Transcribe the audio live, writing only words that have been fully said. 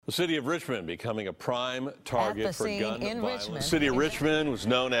The city of Richmond becoming a prime target for gun violence. The city of Richmond was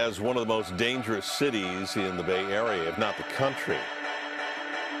known as one of the most dangerous cities in the Bay Area, if not the country.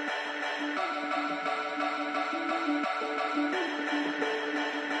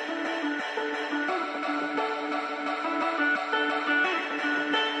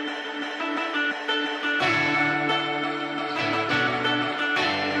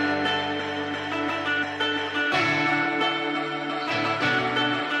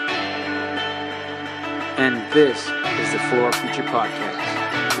 And this is the For Our Future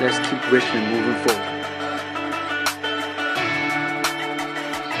podcast. Let's keep Richmond moving forward.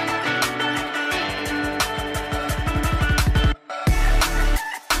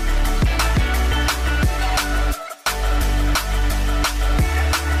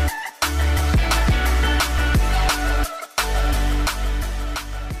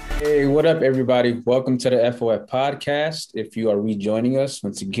 Hey, what up, everybody? Welcome to the FOF podcast. If you are rejoining us,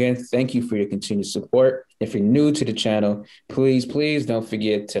 once again, thank you for your continued support. If you're new to the channel, please don't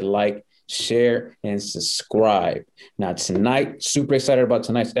forget to like, share, and subscribe. Now, tonight, super excited about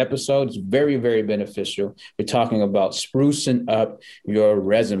tonight's episode. It's very, very beneficial. We're talking about sprucing up your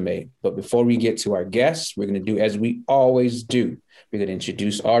resume. But before we get to our guests, we're going to do as we always do. We're going to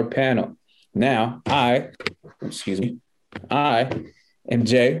introduce our panel. Now, I am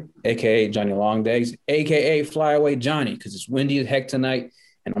Jay, a.k.a. Johnny Longdays, a.k.a. Flyaway Johnny, because it's windy as heck tonight.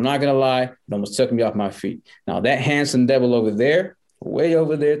 And I'm not going to lie, it almost took me off my feet. Now, that handsome devil over there, way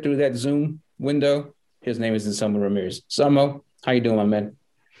over there through that Zoom window, his name is Samo Ramirez. Samo, how you doing, my man?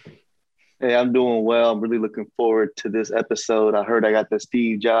 Hey, I'm doing well. I'm really looking forward to this episode. I heard I got the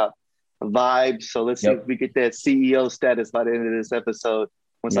Steve Jobs vibe, so let's see if we get that CEO status by the end of this episode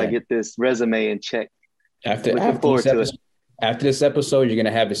once I get this resume in check. After this episode, you're going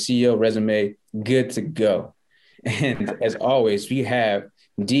to have a CEO resume good to go. And as always, we have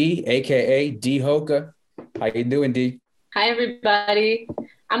D, a.k.a. D Hoka. How you doing, D? Hi, everybody.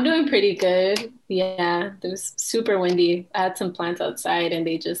 I'm doing pretty good. Yeah, it was super windy. I had some plants outside and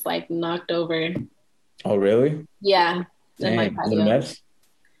they just knocked over. Oh, really? Yeah. Dang, a mess?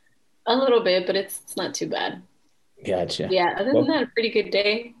 A little bit, but it's not too bad. Gotcha. Yeah, other than that, a pretty good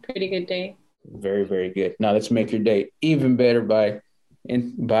day. Very, very good. Now let's make your day even better by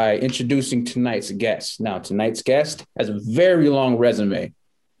introducing tonight's guest. Now, tonight's guest has a very long resume,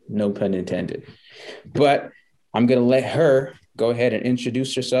 no pun intended. But I'm going to let her go ahead and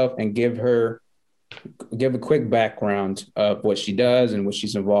introduce herself and give a quick background of what she does and what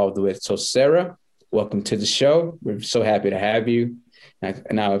she's involved with. So, Sarah, welcome to the show. We're so happy to have you.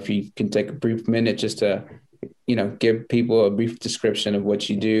 Now, if you can take a brief minute just to, give people a brief description of what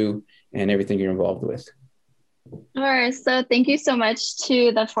you do and everything you're involved with. All right. So thank you so much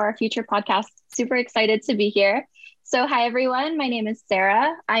to the For Our Future podcast. Super excited to be here. So hi, everyone. My name is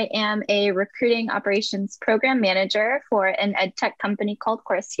Sarah. I am a recruiting operations program manager for an ed tech company called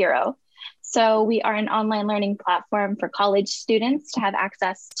Course Hero. So we are an online learning platform for college students to have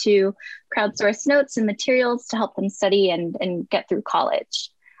access to crowdsourced notes and materials to help them study and get through college.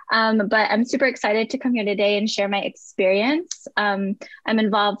 But I'm super excited to come here today and share my experience. I'm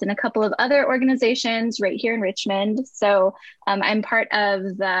involved in a couple of other organizations right here in Richmond. So I'm part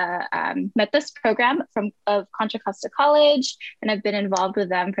of the Methos program of Contra Costa College, and I've been involved with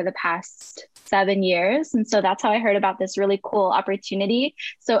them for the past 7 years. And so that's how I heard about this really cool opportunity.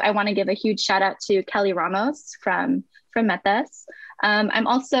 So I want to give a huge shout out to Kelly Ramos from Methos. I'm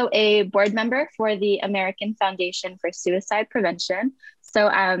also a board member for the American Foundation for Suicide Prevention. So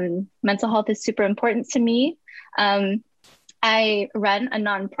mental health is super important to me. I run a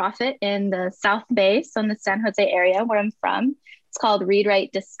nonprofit in the South Bay, so in the San Jose area where I'm from. It's called Read,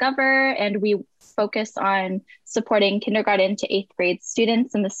 Write, Discover, and we focus on supporting kindergarten to 8th grade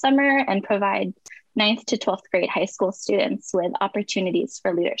students in the summer and provide 9th to 12th grade high school students with opportunities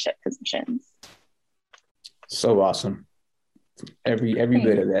for leadership positions. So awesome. Every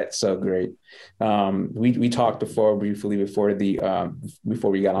bit of that. So great. We talked briefly before we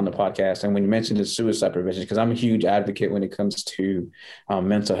got on the podcast. And when you mentioned the suicide prevention, because I'm a huge advocate when it comes to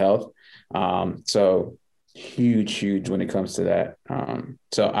mental health. So huge when it comes to that.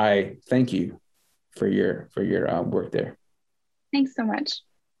 So I thank you for your work there. Thanks so much.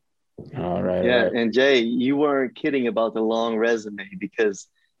 All right. Yeah. All right. And Jay, you weren't kidding about the long resume, because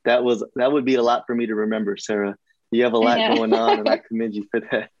that would be a lot for me to remember, Sarah. You have a lot going on, and I commend you for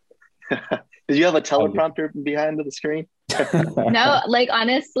that. Did you have a teleprompter behind the screen? No,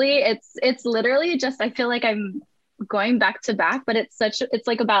 honestly, it's literally just, I feel like I'm going back to back, but it's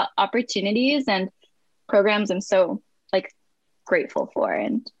about opportunities and programs I'm so grateful for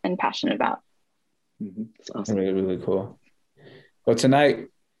and passionate about. Mm-hmm. That's awesome. Really, really cool. Well, tonight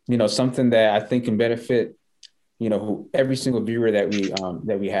something that I think can benefit, every single viewer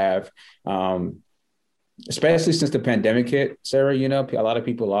that we have, especially since the pandemic hit, Sarah, a lot of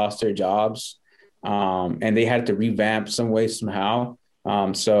people lost their jobs, and they had to revamp some way, somehow.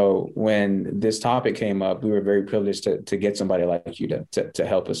 So when this topic came up, we were very privileged to get somebody like you to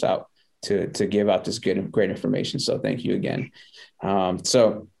help us out, to give out this great information. So thank you again.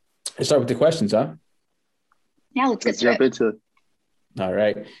 So let's start with the questions, huh? Yeah, let's jump into it. All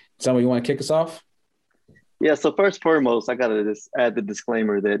right. Somebody, you want to kick us off? Yeah. So first and foremost, I got to just add the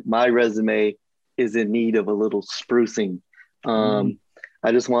disclaimer that my resume is in need of a little sprucing.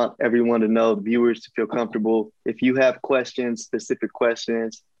 I just want everyone to know, the viewers to feel comfortable. If you have questions, specific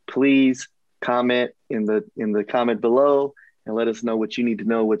questions, please comment in the comment below and let us know what you need to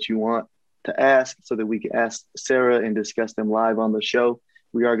know, what you want to ask, so that we can ask Sarah and discuss them live on the show.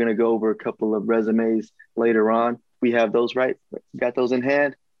 We are going to go over a couple of resumes later on. We have those, right? Got those in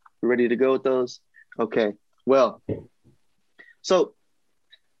hand? We're ready to go with those? Okay. Well, so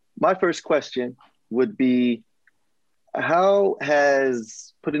my first question would be, how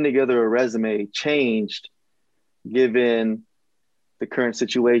has putting together a resume changed given the current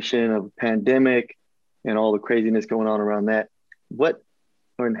situation of a pandemic and all the craziness going on around that? What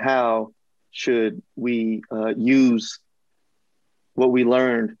and how should we use what we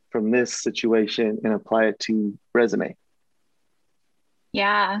learned from this situation and apply it to resume?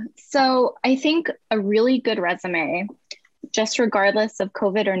 Yeah. So I think a really good resume, just regardless of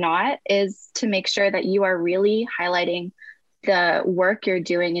COVID or not, is to make sure that you are really highlighting the work you're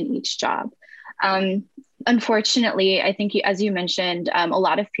doing in each job. Unfortunately, I think as you mentioned, a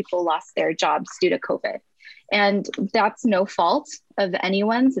lot of people lost their jobs due to COVID. And that's no fault of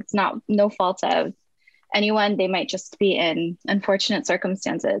anyone's. It's no fault of anyone. They might just be in unfortunate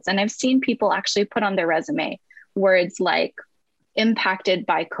circumstances. And I've seen people actually put on their resume words like impacted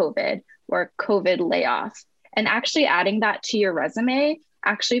by COVID or COVID layoff. And actually adding that to your resume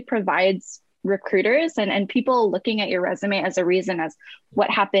actually provides recruiters and people looking at your resume as a reason as what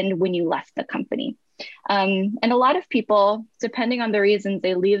happened when you left the company. And a lot of people, depending on the reasons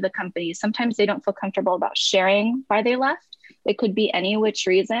they leave the company, sometimes they don't feel comfortable about sharing why they left. It could be any which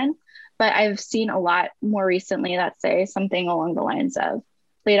reason, but I've seen a lot more recently that say something along the lines of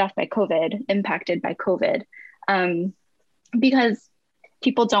laid off by COVID, impacted by COVID, because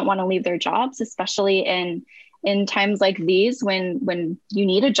people don't want to leave their jobs, especially in times like these when you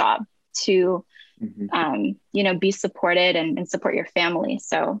need a job to be supported and support your family.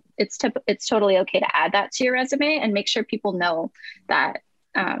 So it's totally okay to add that to your resume and make sure people know that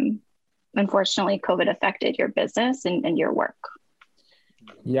unfortunately COVID affected your business and your work.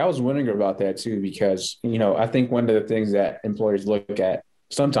 Yeah, I was wondering about that too, because I think one of the things that employers look at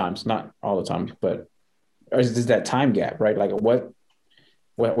sometimes, not all the time, but is that time gap, right? Like what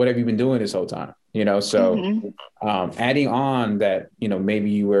have you been doing this whole time? So adding on that, maybe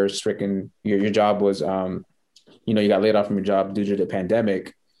you were stricken, your job was, you got laid off from your job due to the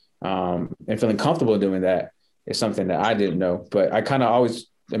pandemic, and feeling comfortable doing that is something that I didn't know. But I kind of always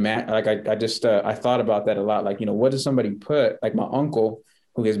I thought about that a lot. Like, what does somebody put? Like my uncle,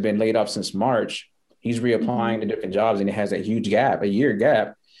 who has been laid off since March, he's reapplying to different jobs and it has a huge gap, a year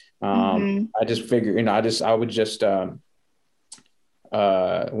gap. I just figured, I would just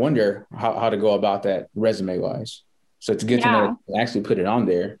wonder how to go about that resume wise. So it's good to know to actually put it on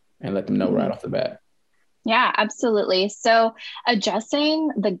there and let them know right off the bat. Yeah, absolutely. So addressing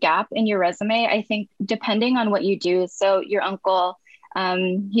the gap in your resume, I think depending on what you do. So your uncle,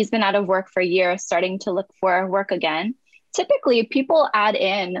 he's been out of work for a year, starting to look for work again. Typically people add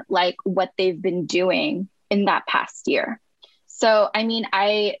in like what they've been doing in that past year. So, I mean,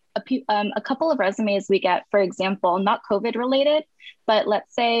 a couple of resumes we get, for example, not COVID related, but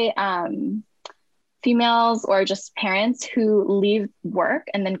let's say females or just parents who leave work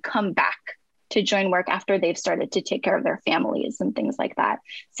and then come back to join work after they've started to take care of their families and things like that.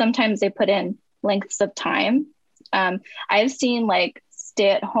 Sometimes they put in lengths of time. I've seen like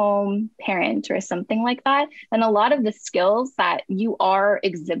stay-at-home parent or something like that. And a lot of the skills that you are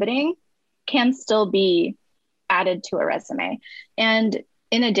exhibiting can still be added to a resume. And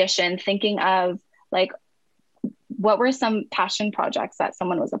in addition, thinking of like, what were some passion projects that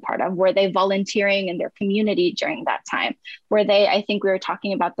someone was a part of? Were they volunteering in their community during that time? Were they, I think we were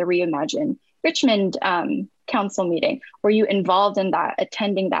talking about the Reimagine Richmond council meeting. Were you involved in that,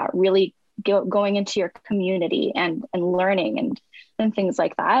 attending that, really going into your community and learning and things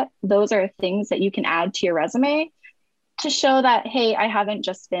like that? Those are things that you can add to your resume to show that, hey, I haven't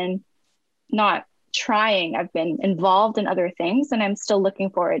just been not trying, I've been involved in other things and I'm still looking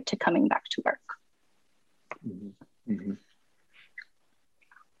forward to coming back to work.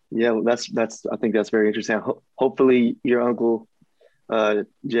 Yeah, well, that's I think that's very interesting. Hopefully your uncle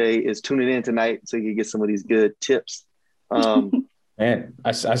Jay is tuning in tonight so you can get some of these good tips. Man,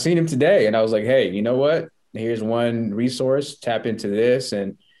 I seen him today and I was like, hey, you know what? Here's one resource, tap into this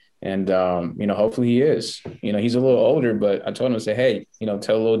and hopefully he is. He's a little older, but I told him to say, hey, tell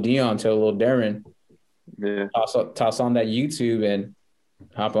little Dion, tell little Darren, yeah, toss on that YouTube and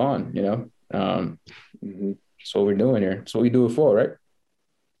hop on, That's what we're doing here. That's what we do it for, right?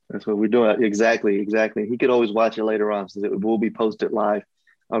 That's what we're doing. Exactly. He could always watch it later on, so it will be posted live.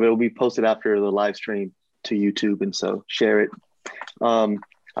 It will be posted after the live stream to YouTube, and so share it. I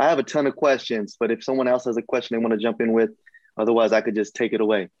have a ton of questions, but if someone else has a question they want to jump in with, otherwise I could just take it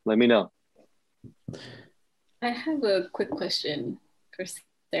away. Let me know. I have a quick question for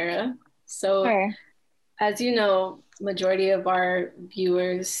Sarah. So, Sure. As you know, majority of our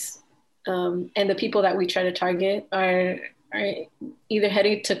viewers and the people that we try to target are either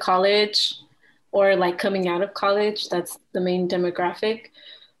heading to college or like coming out of college. That's the main demographic.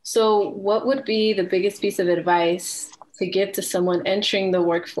 So what would be the biggest piece of advice to give to someone entering the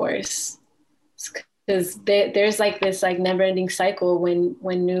workforce? Because there's like this like never ending cycle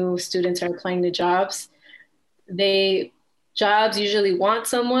when new students are applying to jobs. Jobs usually want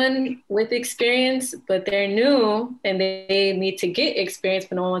someone with experience, but they're new and they need to get experience,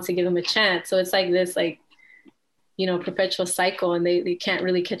 but no one wants to give them a chance. So it's like this perpetual cycle, and they can't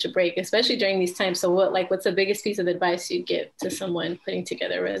really catch a break, especially during these times. So what's the biggest piece of advice you give to someone putting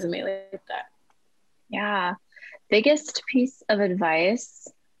together a resume like that? Yeah. Biggest piece of advice,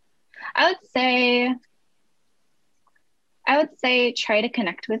 I would say try to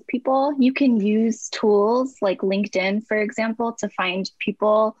connect with people. You can use tools like LinkedIn, for example, to find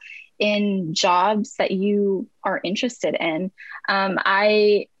people in jobs that you are interested in.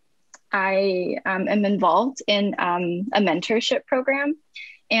 I am involved in a mentorship program.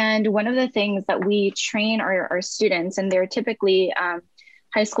 And one of the things that we train our students, and they're typically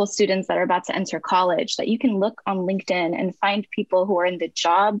high school students that are about to enter college, that you can look on LinkedIn and find people who are in the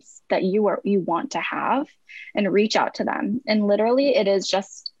jobs that you want to have and reach out to them. And literally it is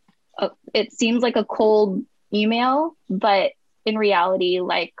just, it seems like a cold email, but in reality,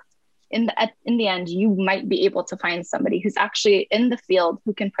 like in the end, you might be able to find somebody who's actually in the field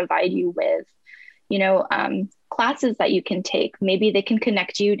who can provide you with, classes that you can take. Maybe they can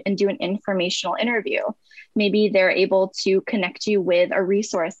connect you and do an informational interview. Maybe they're able to connect you with a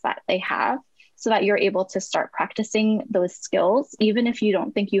resource that they have so that you're able to start practicing those skills, even if you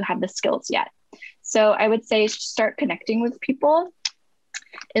don't think you have the skills yet. So I would say start connecting with people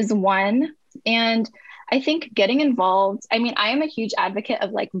is one. And I think getting involved, I mean, I am a huge advocate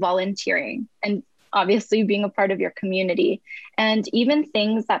of like volunteering and obviously being a part of your community. And even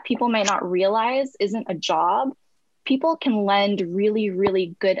things that people might not realize isn't a job, people can lend really,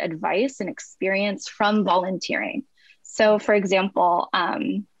 really good advice and experience from volunteering. So for example,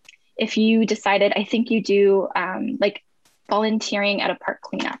 if you decided, I think you do like volunteering at a park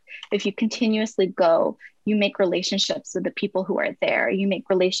cleanup, if you continuously go, you make relationships with the people who are there, you make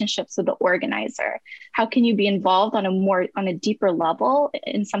relationships with the organizer. How can you be involved on a deeper level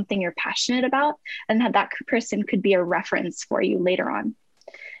in something you're passionate about, and that person could be a reference for you later on?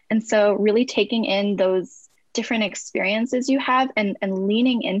 And so really taking in those different experiences you have and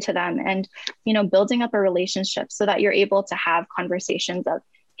leaning into them and, building up a relationship so that you're able to have conversations of,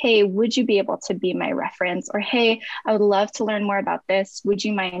 hey, would you be able to be my reference? Or, hey, I would love to learn more about this. Would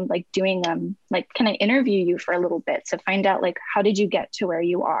you mind like doing, can I interview you for a little bit to find out like, how did you get to where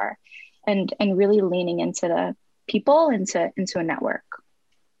you are? And really leaning into the people, into a network.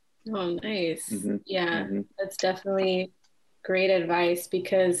 Oh, nice. Mm-hmm. Yeah, mm-hmm. That's definitely great advice,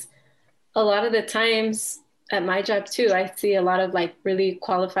 because a lot of the times at my job too, I see a lot of like really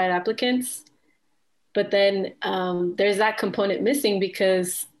qualified applicants, but then there's that component missing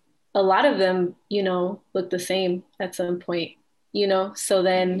because a lot of them, look the same at some point, so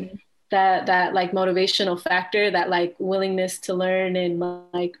then that like motivational factor, that like willingness to learn and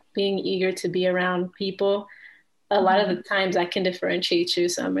like being eager to be around people, a lot of the times that can differentiate you.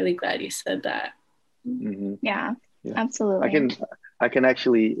 So I'm really glad you said that. Mm-hmm. Yeah, absolutely. I can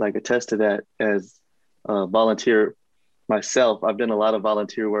actually like attest to that as a volunteer myself. I've done a lot of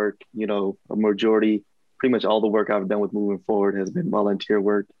volunteer work, a majority, pretty much all the work I've done with Moving Forward has been volunteer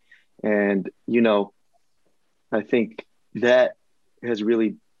work. And, I think that has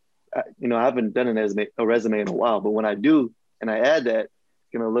really, I haven't done a resume in a while, but when I do, and I add that,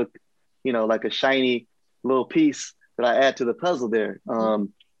 it's going to look, like a shiny little piece that I add to the puzzle there,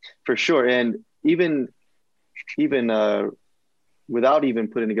 for sure. And even without even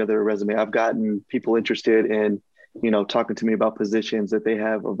putting together a resume, I've gotten people interested in, talking to me about positions that they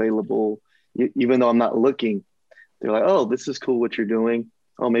have available. Even though I'm not looking, they're like, oh, this is cool what you're doing.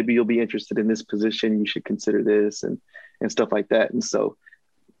 Oh, maybe you'll be interested in this position. You should consider this and stuff like that. And so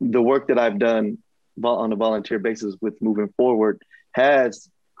the work that I've done on a volunteer basis with moving forward has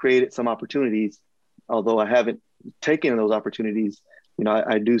created some opportunities. Although I haven't taken those opportunities,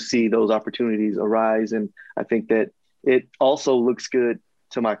 I do see those opportunities arise. And I think that it also looks good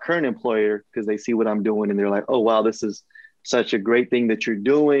to my current employer because they see what I'm doing and they're like, oh, wow, this is such a great thing that you're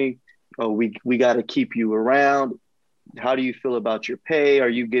doing. Oh, we got to keep you around. How do you feel about your pay? Are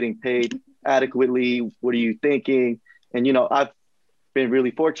you getting paid adequately? What are you thinking? And, I've been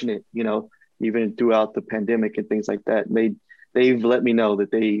really fortunate, even throughout the pandemic and things like that. They've let me know that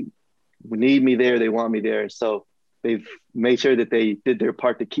they need me there. They want me there. So they've made sure that they did their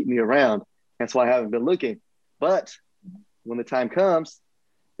part to keep me around. That's why I haven't been looking. But when the time comes,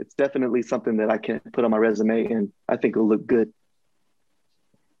 it's definitely something that I can put on my resume and I think it'll look good.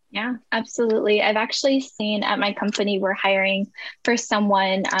 Yeah, absolutely. I've actually seen at my company, we're hiring for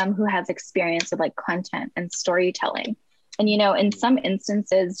someone who has experience with like content and storytelling. And, in some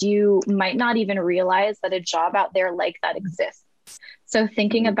instances, you might not even realize that a job out there like that exists. So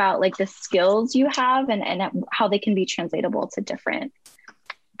thinking about like the skills you have and how they can be translatable to different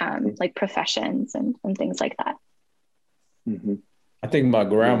like professions and things like that. Mm-hmm. I think my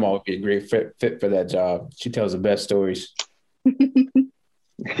grandma would be a great fit for that job. She tells the best stories.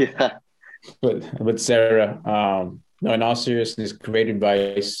 Yeah. But Sarah, no, in all seriousness, great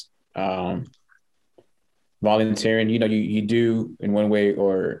advice. Volunteering, you do in one way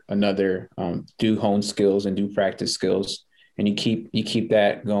or another, do hone skills and do practice skills, and you keep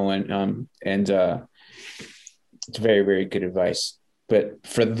that going. And it's very, very good advice. But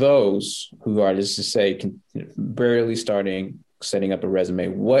for those who are, just to say, barely setting up a resume,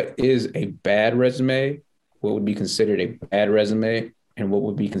 what is a bad resume? What would be considered a bad resume? And what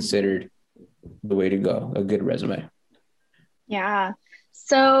would be considered the way to go, a good resume? Yeah.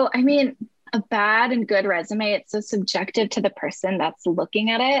 So, I mean, a bad and good resume, it's so subjective to the person that's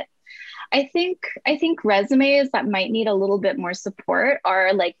looking at it. I think resumes that might need a little bit more support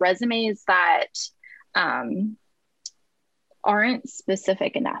are like resumes that aren't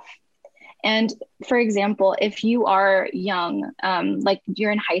specific enough. And for example, if you are young, like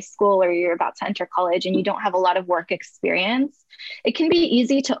you're in high school or you're about to enter college and you don't have a lot of work experience, it can be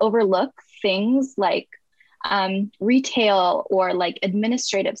easy to overlook things like retail or like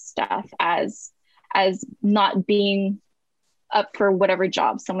administrative stuff as not being up for whatever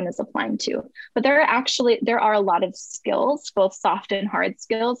job someone is applying to. But there are a lot of skills, both soft and hard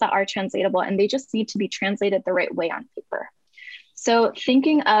skills, that are translatable, and they just need to be translated the right way on paper. So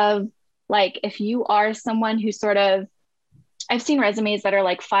thinking of like, if you are someone who I've seen resumes that are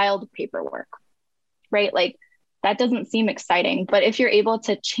like filed paperwork, right? Like that doesn't seem exciting, but if you're able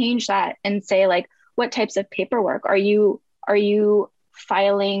to change that and say like, what types of paperwork are you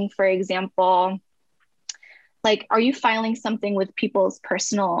filing, for example, like, are you filing something with people's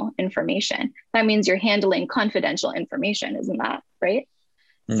personal information? That means you're handling confidential information, isn't that right?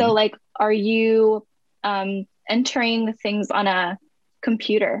 Mm-hmm. So like, are you entering things on a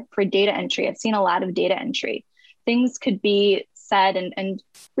computer for data entry? I've seen a lot of data entry. Things could be said and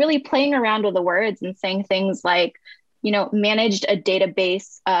really playing around with the words and saying things like, managed a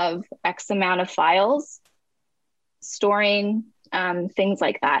database of X amount of files, storing things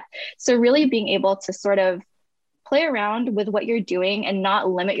like that. So really being able to sort of play around with what you're doing and not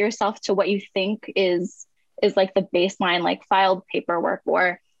limit yourself to what you think is like the baseline, like filed paperwork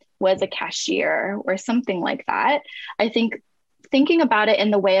or was a cashier or something like that. I think thinking about it in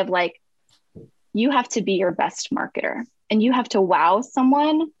the way of like, you have to be your best marketer and you have to wow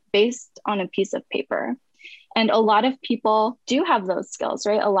someone based on a piece of paper. And a lot of people do have those skills,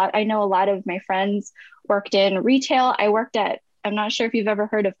 right? I know a lot of my friends worked in retail. I'm not sure if you've ever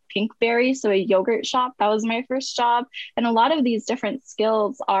heard of Pinkberry, so a yogurt shop. That was my first job. And a lot of these different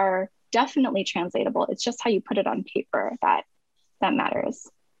skills are definitely translatable. It's just how you put it on paper that matters.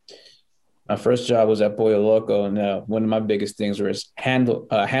 My first job was at Pollo Loco, and one of my biggest things was handled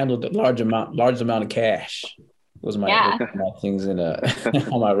a large amount of cash. Was my things in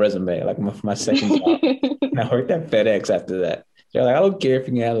on my resume, like my second job. And I worked at FedEx after that. They're like, I don't care if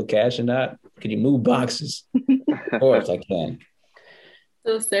you can handle cash or not. Can you move boxes? Of course I can.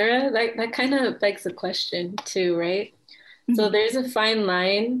 So Sarah, that kind of begs the question too, right? Mm-hmm. So there's a fine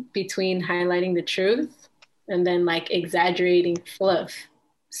line between highlighting the truth and then like exaggerating fluff.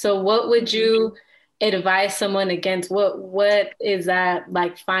 So what would you advise someone against? What is that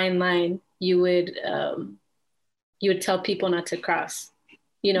like fine line you would tell people not to cross?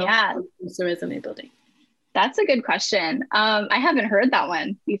 So resume building. That's a good question. I haven't heard that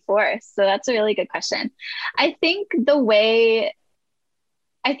one before, so that's a really good question. I think a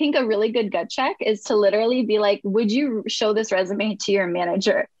really good gut check is to literally be like, would you show this resume to your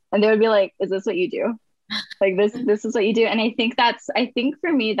manager? And they would be like, is this what you do? Like this is what you do. And I think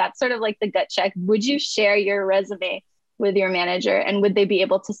for me, that's sort of like the gut check. Would you share your resume with your manager? And would they be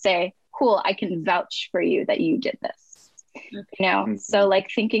able to say, cool, I can vouch for you that you did this? So like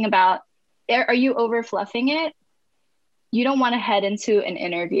thinking about, are you over fluffing it? You don't want to head into an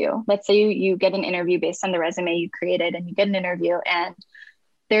interview. Let's say you get an interview based on the resume you created, and you get an interview and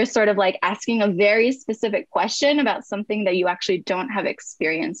they're sort of like asking a very specific question about something that you actually don't have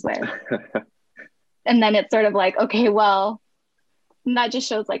experience with. And then it's sort of like, okay, well, that just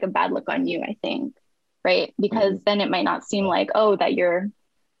shows like a bad look on you, I think, right? Because then it might not seem like, oh, that you're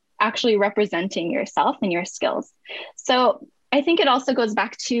actually representing yourself and your skills. So I think it also goes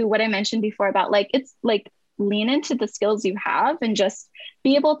back to what I mentioned before about like, it's like lean into the skills you have and just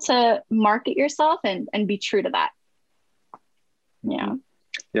be able to market yourself and be true to that. Yeah.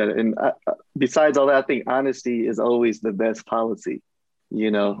 Yeah. And besides all that, I think honesty is always the best policy.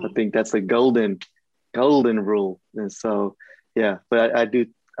 I think that's a golden rule. And so, yeah, but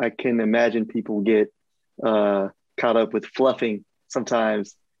I can imagine people get caught up with fluffing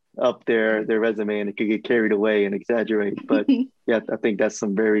sometimes up their resume, and it could get carried away and exaggerate. But yeah, I think that's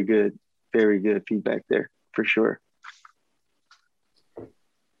some very good feedback there for sure.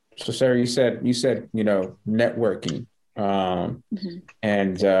 So Sarah, you said, networking,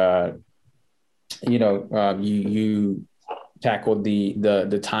 and, you tackled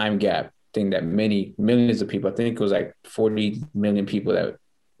the time gap thing that millions of people, I think it was like 40 million people that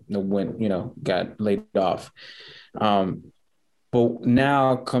got laid off. But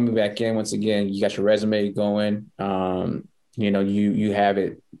now coming back in, once again, you got your resume going, you have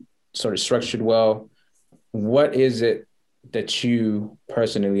it sort of structured well. What is it that you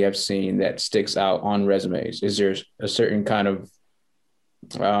personally have seen that sticks out on resumes? Is there a certain kind of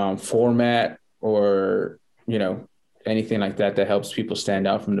format or, anything like that helps people stand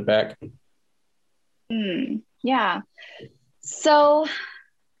out from the back? Yeah. So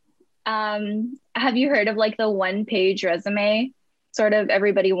have you heard of like the 1-page resume? Sort of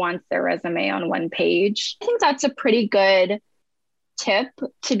everybody wants their resume on 1 page. I think that's a pretty good tip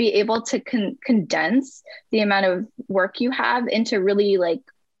to be able to condense the amount of work you have into really like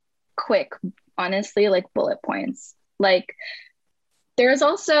quick, honestly, like bullet points. Like there's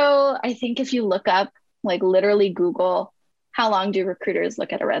also, I think if you look up, like literally Google, how long do recruiters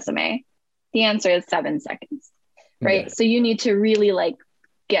look at a resume? The answer is 7 seconds, right? Yeah. So you need to really like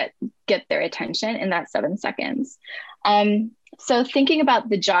get their attention in that 7 seconds. So thinking about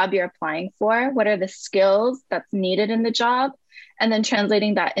the job you're applying for, what are the skills that's needed in the job, and then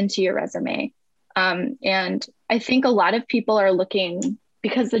translating that into your resume. And I think a lot of people are looking,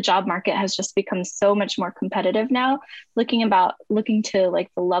 because the job market has just become so much more competitive now, looking to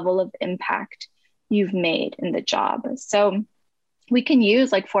like the level of impact you've made in the job. So we can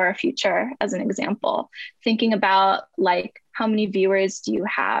use like For Our Future as an example, thinking about like how many viewers do you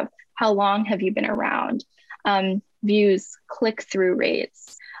have? How long have you been around? Views, click-through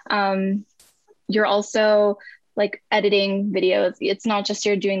rates. You're also like editing videos. It's not just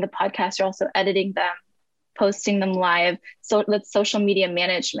you're doing the podcast, you're also editing them, posting them live. So that's social media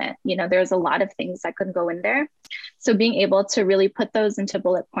management. There's a lot of things that could go in there. So being able to really put those into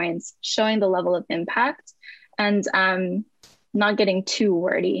bullet points, showing the level of impact, and not getting too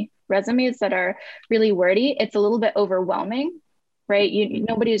wordy. Resumes that are really wordy, it's a little bit overwhelming, right?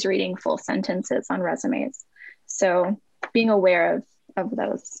 Nobody's reading full sentences on resumes. So being aware of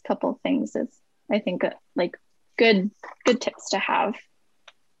those couple things is, I think, like good tips to have.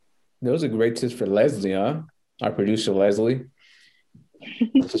 Those are great tips for Leslie, huh? Our producer, Leslie.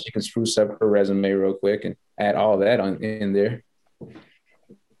 So she can spruce up her resume real quick and add all that in there.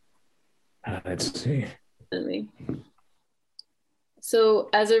 Let's see. So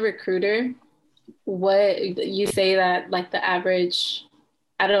as a recruiter, what you say that like the average,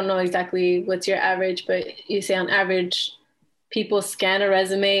 I don't know exactly what's your average, but you say on average, people scan a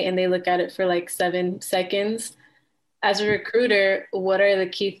resume and they look at it for like 7 seconds. As a recruiter, what are the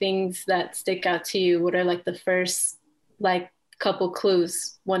key things that stick out to you? What are like the first like couple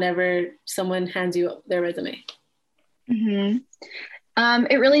clues whenever someone hands you their resume? Mm-hmm.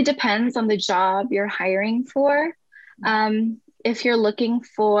 It really depends on the job you're hiring for. If you're looking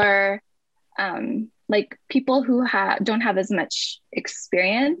for like people who don't have as much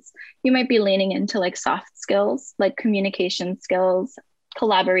experience, you might be leaning into like soft skills, like communication skills,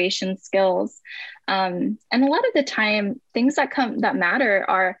 collaboration skills. And a lot of the time, things that matter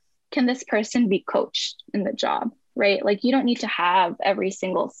are can this person be coached in the job, right? Like you don't need to have every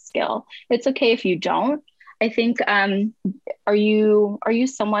single skill. It's okay if you don't. I think, are you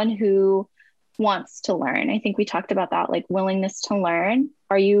someone who wants to learn? I think we talked about that, like willingness to learn.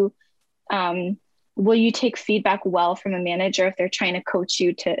 Are you, will you take feedback well from a manager if they're trying to coach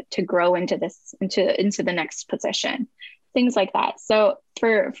you to grow into the next position, things like that. So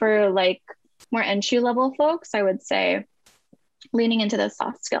for like more entry level folks, I would say leaning into those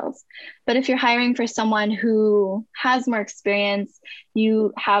soft skills. But if you're hiring for someone who has more experience,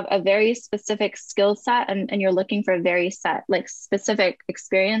 you have a very specific skill set and you're looking for a very specific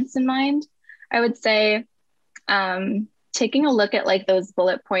experience in mind, I would say taking a look at like those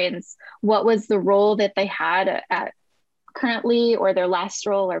bullet points. What was the role that they had at currently, or their last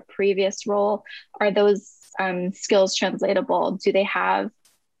role or previous role? Are those skills translatable? Do they have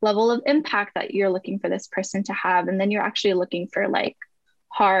level of impact that you're looking for this person to have? And then you're actually looking for like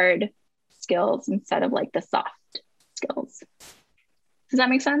hard skills instead of like the soft skills. Does that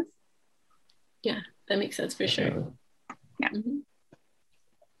make sense? Yeah, that makes sense for sure. Yeah. Mm-hmm.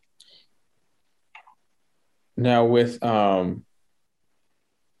 Now with I've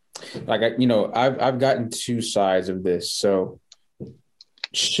gotten two sides of this. So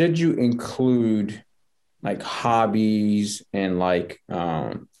should you include like hobbies and like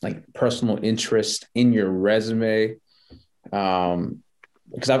personal interest in your resume?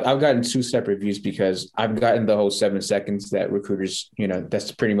 Because I've gotten two separate views, because I've gotten the whole 7 seconds that recruiters,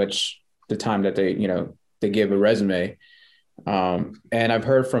 that's pretty much the time that they give a resume. And I've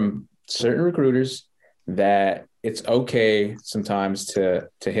heard from certain recruiters that it's okay sometimes to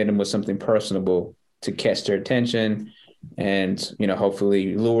hit them with something personable to catch their attention and,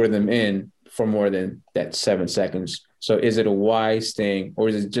 hopefully lure them in for more than that 7 seconds. So is it a wise thing, or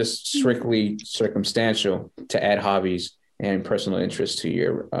is it just strictly circumstantial to add hobbies and personal interest to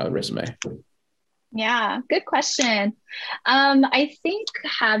your resume? Yeah, good question. I think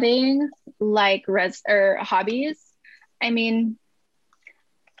having like hobbies, I mean,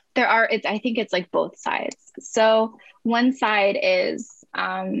 I think it's like both sides. So one side is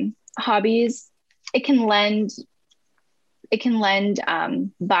hobbies. It can lend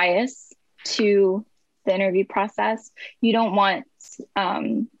bias to the interview process. You don't want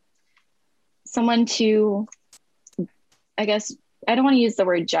someone to, I guess, I don't want to use the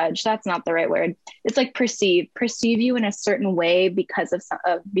word judge. That's not the right word. It's like perceive you in a certain way because of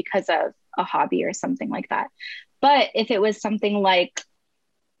a hobby or something like that. But if it was something like,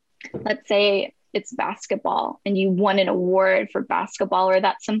 let's say it's basketball and you won an award for basketball, or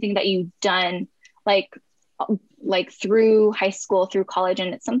that's something that you've done like through high school, through college,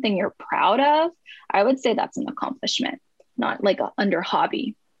 and it's something you're proud of, I would say that's an accomplishment, not like under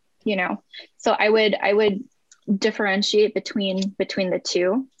hobby, So I would differentiate between the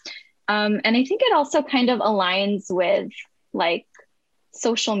two. And I think it also kind of aligns with like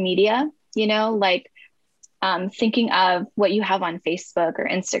social media, thinking of what you have on Facebook or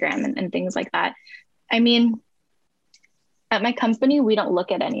Instagram and things like that. I mean, at my company, we don't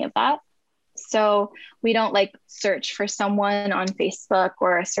look at any of that. So we don't like search for someone on Facebook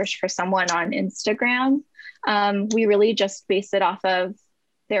or search for someone on Instagram. We really just base it off of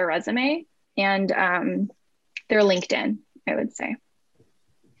their resume and their LinkedIn, I would say.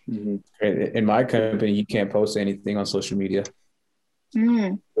 Mm-hmm. In my company, you can't post anything on social media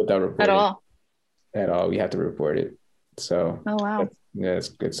without reporting. At all. We have to report it. So oh wow,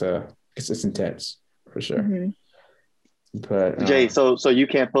 it's intense for sure. Mm-hmm. But Jay, so you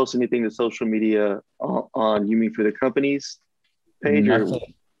can't post anything to social media on you mean for the company's page?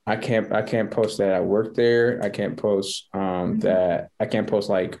 I can't post that I work there. I can't post that. I can't post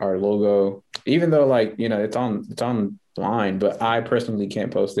like our logo, even though like it's online. But I personally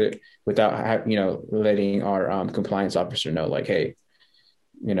can't post it without letting our compliance officer know, like, hey,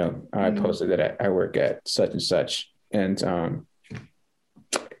 I posted that I work at such and such, and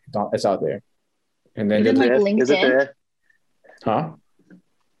it's out there. And then even like LinkedIn. Huh?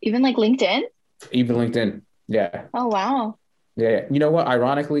 Even like LinkedIn? Even LinkedIn. Yeah. Oh, wow. Yeah. You know what?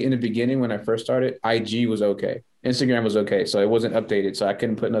 Ironically, in the beginning, when I first started, IG was okay. Instagram was okay. So it wasn't updated. So I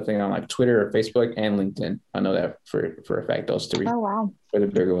couldn't put nothing on like Twitter or Facebook and LinkedIn. I know that for a fact, those three. Oh, wow. Are the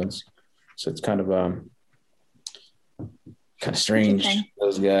bigger ones. So it's kind of strange,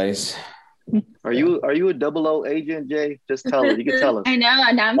 those guys. Are you a 00 agent, Jay? Just tell us. You can tell us. I know.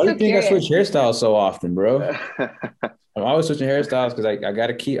 And I'm so curious. I switch hairstyles so often, bro? I'm always switching hairstyles because I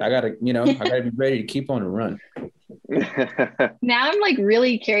gotta be ready to keep on the run. Now I'm like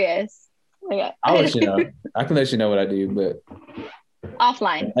really curious. I'll let you know. I can let you know what I do, but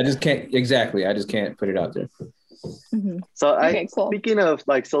offline. I just can't put it out there. So Okay, cool. Speaking of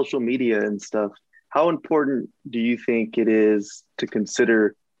like social media and stuff, how important do you think it is to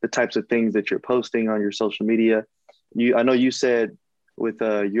consider the types of things that you're posting on your social media? I know you said with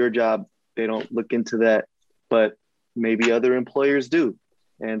your job, they don't look into that, but maybe other employers do.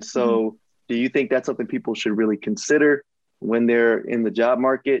 And so do you think that's something people should really consider when they're in the job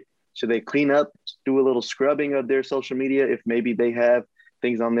market? Should they clean up, do a little scrubbing of their social media if maybe they have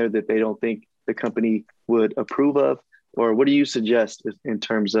things on there that they don't think the company would approve of? Or what do you suggest in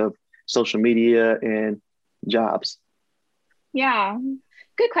terms of social media and jobs? Yeah,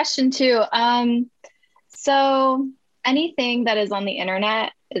 good question too. So anything that is on the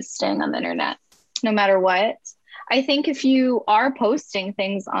internet is staying on the internet, no matter what. I think if you are posting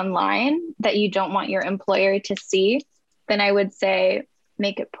things online that you don't want your employer to see, then I would say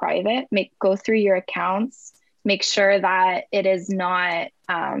make it private, go through your accounts, make sure that it is not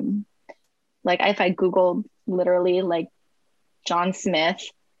like if I Googled literally like John Smith,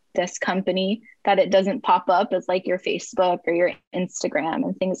 this company, that it doesn't pop up as like your Facebook or your Instagram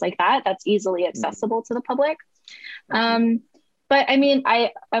and things like that. That's easily accessible to the public. But I mean,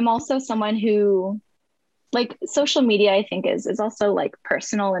 I'm also someone who like social media, I think is also like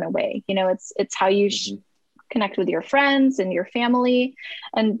personal in a way, you know, it's how you connect with your friends and your family.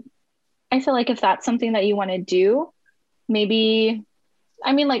 And I feel like if that's something that you want to do, maybe,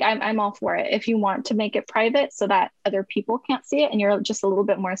 I mean, like I'm all for it. If you want to make it private so that other people can't see it and you're just a little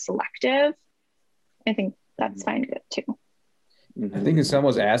bit more selective, I think that's fine good too. I think his son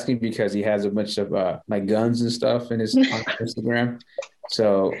was asking because he has a bunch of like guns and stuff in his on Instagram.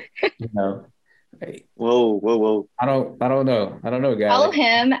 So, you know, Whoa. I don't know, guys. Follow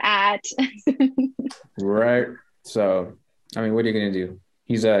him at right. So, I mean, what are you gonna do?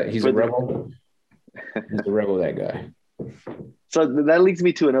 He's a rebel. He's a rebel, that guy. So that leads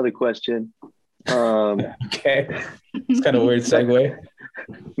me to another question. Okay, it's kind of a weird segue.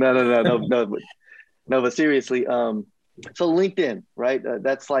 No, but seriously, so LinkedIn, right?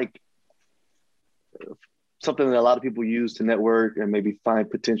 That's like something that a lot of people use to network and maybe find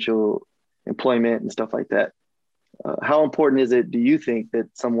potential employment and stuff like that. How important is it, do you think, that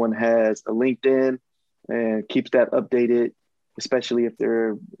someone has a LinkedIn and keeps that updated, especially if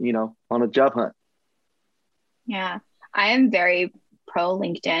they're, you know, on a job hunt? Yeah, I am very pro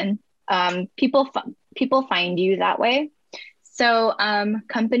LinkedIn. People find you that way. So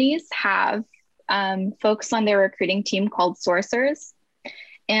companies have folks on their recruiting team called sourcers,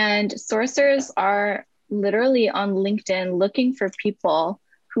 and sourcers are literally on LinkedIn looking for people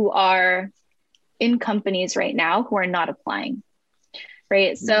who are in companies right now who are not applying,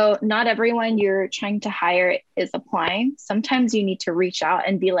 right? So not everyone you're trying to hire is applying. Sometimes you need to reach out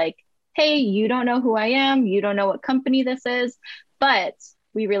and be like, hey, you don't know who I am. You don't know what company this is, but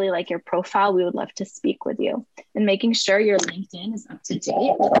we really like your profile. We would love to speak with you. And making sure your LinkedIn is up to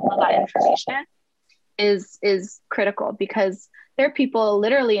date with all that information is critical, because there are people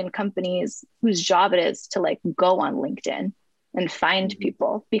literally in companies whose job it is to like go on LinkedIn and find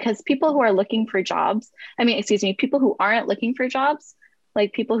people, because people who are looking for jobs, people who aren't looking for jobs,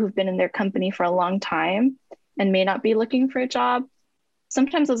 like people who've been in their company for a long time and may not be looking for a job,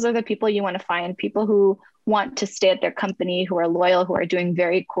 sometimes those are the people you want to find, people who want to stay at their company, who are loyal, who are doing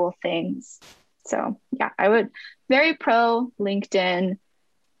very cool things. So yeah, I would very pro LinkedIn,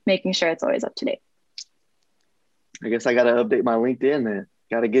 making sure it's always up to date. I guess I got to update my LinkedIn then.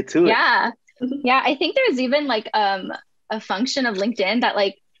 Got to get to it. Yeah. Yeah. I think there's even like a function of LinkedIn that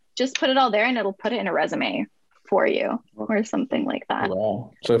like just put it all there and it'll put it in a resume for you or something like that.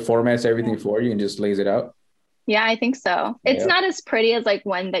 Wow. So it formats everything for you and just lays it out? Yeah, I think so. It's not as pretty as like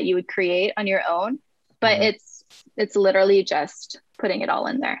one that you would create on your own, but it's literally just putting it all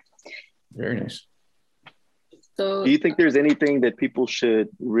in there. Very nice. So, do you think there's anything that people should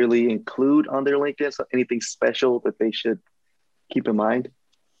really include on their LinkedIn? So anything special that they should keep in mind?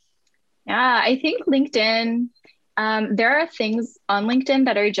 Yeah, I think LinkedIn, there are things on LinkedIn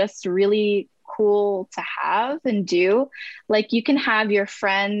that are just really cool to have and do. Like you can have your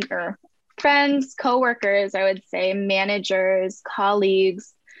friends, coworkers, I would say, managers,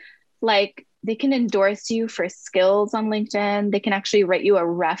 colleagues, like they can endorse you for skills on LinkedIn. They can actually write you a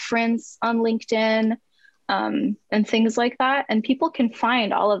reference on LinkedIn, and things like that. And people can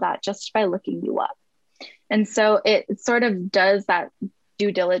find all of that just by looking you up. And so it sort of does that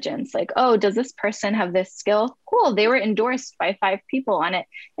due diligence, like, oh, does this person have this skill? Cool. They were endorsed by 5 people on it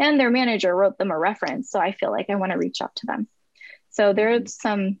and their manager wrote them a reference. So I feel like I want to reach out to them. So there are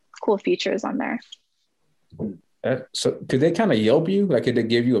some cool features on there. So could they kind of Yelp you? Like, could they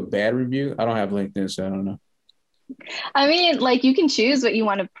give you a bad review? I don't have LinkedIn, so I don't know. I mean, like you can choose what you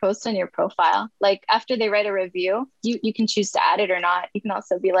want to post on your profile. Like after they write a review, you can choose to add it or not. You can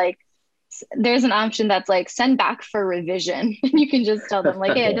also be like, there's an option that's like send back for revision. And you can just tell them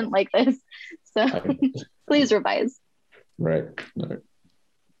like, hey, I didn't like this. So please revise. Right.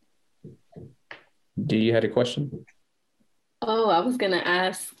 Do you had a question? Oh, I was gonna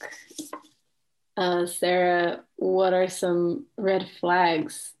ask Sarah, what are some red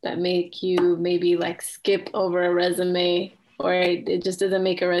flags that make you maybe like skip over a resume, or it just doesn't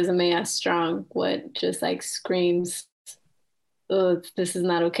make a resume as strong? What just like screams, oh, this is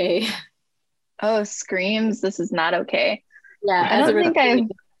not okay? Oh, screams, this is not okay. Yeah, I don't think I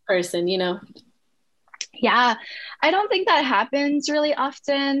person, you know. Yeah, I don't think that happens really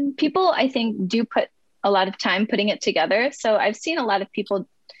often. People, I think, do put a lot of time putting it together. So I've seen a lot of people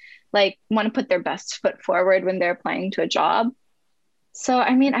like want to put their best foot forward when they're applying to a job. So,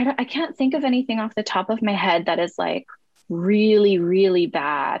 I mean, I can't think of anything off the top of my head that is like really, really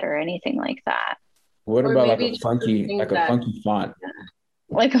bad or anything like that. What about like a funky font?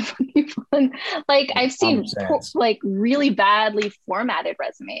 Like a funky font. Like I've seen like really badly formatted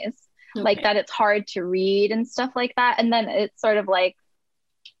resumes. Okay. Like that it's hard to read and stuff like that. And then it's sort of like,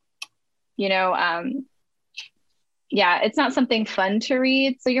 you know, yeah, it's not something fun to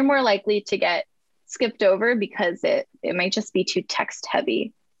read. So you're more likely to get skipped over because it might just be too text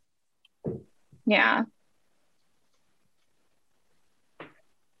heavy. Yeah.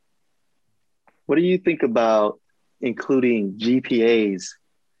 What do you think about including GPAs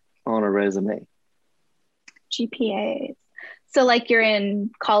on a resume? GPAs. So like you're in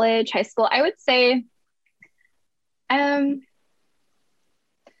college, high school, I would say,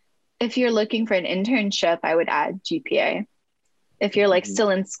 if you're looking for an internship, I would add GPA. If you're like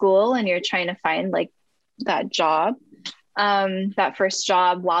still in school and you're trying to find like that job, that first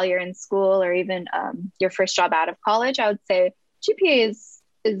job while you're in school, or even your first job out of college, I would say GPA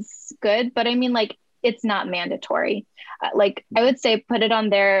is good, but I mean, like, it's not mandatory. Like I would say put it on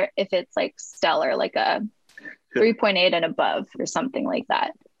there if it's like stellar, like a 3.8 and above or something like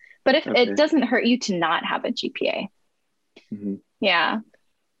that. But if it doesn't hurt you to not have a GPA. Mm-hmm. Yeah.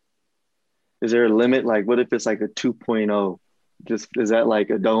 Is there a limit? Like what if it's like a 2.0? Just is that like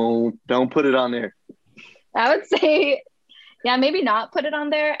a don't put it on there? I would say, yeah, maybe not put it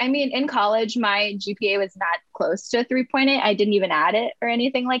on there. I mean, in college, my GPA was not close to a 3.8. I didn't even add it or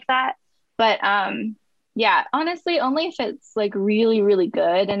anything like that. But yeah, honestly, only if it's like really, really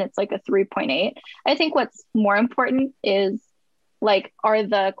good and it's like a 3.8. I think what's more important is like, are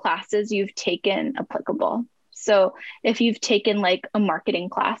the classes you've taken applicable? So if you've taken like a marketing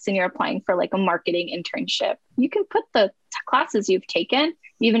class and you're applying for like a marketing internship, you can put the classes you've taken,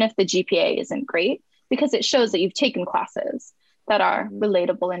 even if the GPA isn't great, because it shows that you've taken classes that are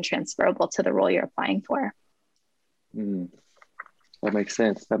relatable and transferable to the role you're applying for. That makes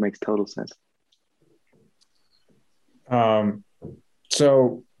sense. That makes total sense.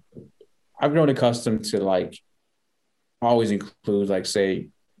 So I've grown accustomed to like always include like say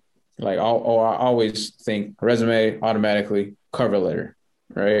like I always think resume automatically cover letter,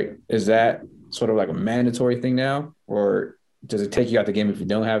 right? Is that sort of like a mandatory thing now, or does it take you out the game if you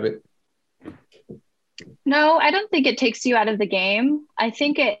don't have it? No, I don't think it takes you out of the game. I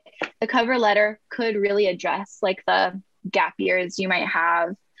think the cover letter could really address like the gap years you might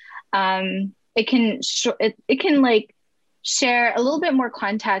have. It can like share a little bit more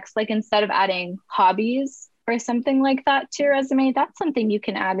context, like instead of adding hobbies or something like that to your resume, that's something you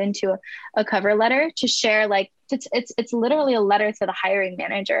can add into a cover letter to share. Like it's literally a letter to the hiring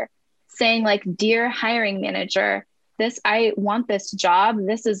manager saying like, dear hiring manager, I want this job.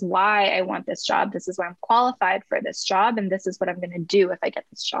 This is why I want this job. This is why I'm qualified for this job. And this is what I'm going to do if I get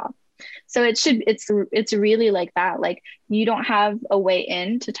this job. So it's really like that. Like you don't have a way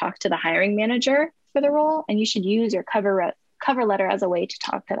in to talk to the hiring manager for the role, and you should use your cover letter as a way to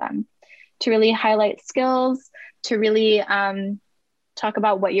talk to them, to really highlight skills, to really talk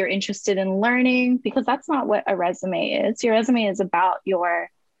about what you're interested in learning, because that's not what a resume is. Your resume is about your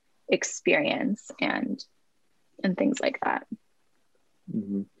experience and things like that.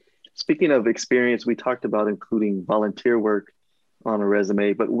 Mm-hmm. Speaking of experience, we talked about including volunteer work on a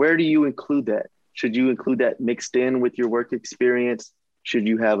resume, but where do you include that? Should you include that mixed in with your work experience? Should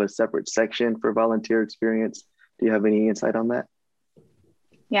you have a separate section for volunteer experience? Do you have any insight on that?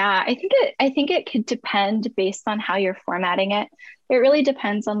 Yeah, I think it could depend based on how you're formatting it. It really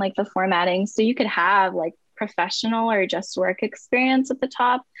depends on like the formatting. So you could have like professional or just work experience at the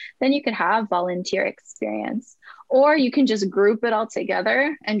top, then you could have volunteer experience. Or you can just group it all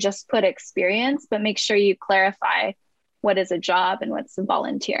together and just put experience, but make sure you clarify what is a job and what's a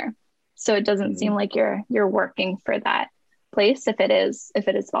volunteer. So it doesn't seem like you're working for that place if it is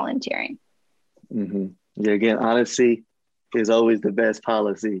volunteering. Yeah, again, honesty is always the best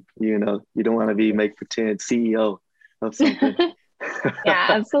policy. You know, you don't want to be make pretend CEO of something. Yeah,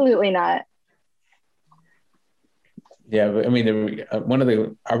 absolutely not. Yeah, but I mean,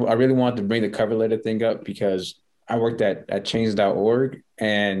 I really wanted to bring the cover letter thing up because I worked at change.org,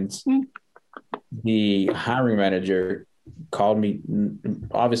 and the hiring manager called me,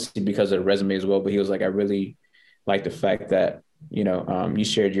 obviously because of the resume as well, but he was like, I really like the fact that, you know, you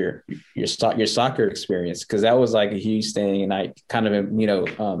shared your soccer experience, because that was like a huge thing. And I kind of, you know,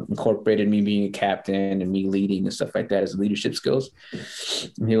 incorporated me being a captain and me leading and stuff like that as leadership skills.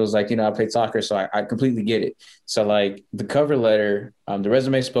 And he was like, you know, I played soccer, so I completely get it. So like the cover letter, the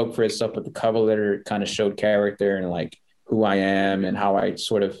resume spoke for itself, but the cover letter kind of showed character and like who I am and how I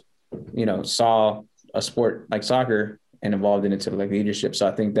sort of, you know, saw a sport like soccer and evolved it into like leadership. So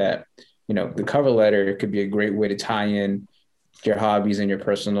I think that, you know, the cover letter could be a great way to tie in your hobbies and your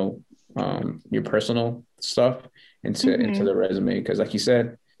personal stuff into the resume, because like you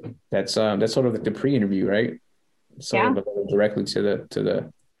said, that's sort of like the pre-interview, right? Sort of directly to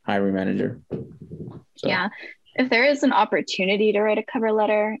the hiring manager. So. Yeah, if there is an opportunity to write a cover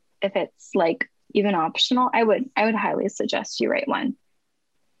letter, if it's like even optional, I would highly suggest you write one.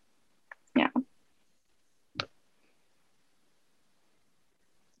 Yeah.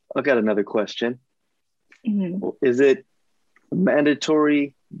 I got another question. Is it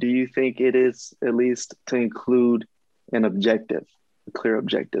mandatory, do you think it is, at least to include an objective, a clear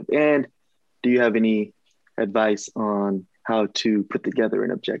objective? And do you have any advice on how to put together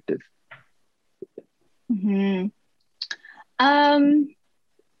an objective? I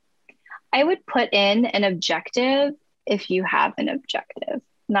would put in an objective if you have an objective,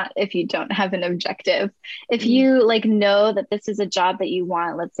 not if you don't have an objective. If you like know that this is a job that you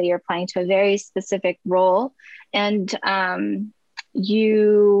want, let's say you're applying to a very specific role, and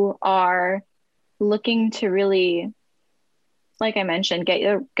you are looking to really, like I mentioned,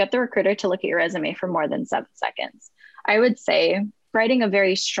 get the recruiter to look at your resume for more than 7 seconds. I would say writing a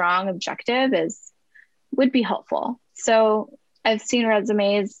very strong objective would be helpful. So I've seen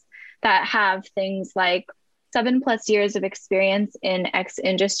resumes that have things like 7+ years of experience in X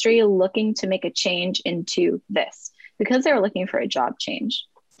industry, looking to make a change into this, because they're looking for a job change.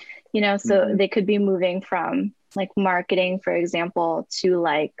 You know, so they could be moving from like marketing, for example, to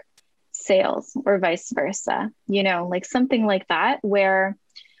like sales or vice versa, you know, like something like that, where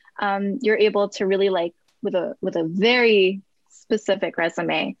you're able to really like with a very specific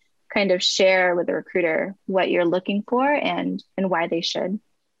resume, kind of share with the recruiter what you're looking for and why they should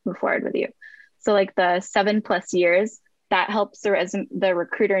move forward with you. So like the 7+ years, that helps the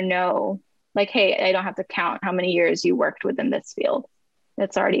recruiter know, like, hey, I don't have to count how many years you worked within this field.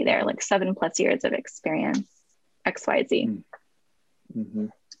 It's already there, like 7+ years of experience, XYZ.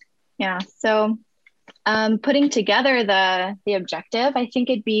 Yeah. So putting together the objective, I think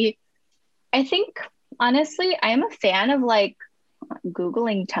honestly, I'm a fan of like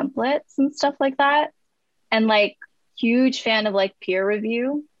Googling templates and stuff like that. And like huge fan of like peer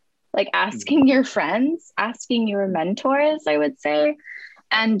review, like asking your friends, asking your mentors, I would say,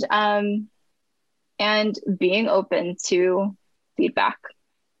 and being open to feedback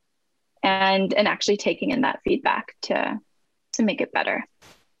and actually taking in that feedback to make it better.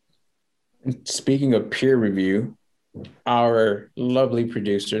 Speaking of peer review, our lovely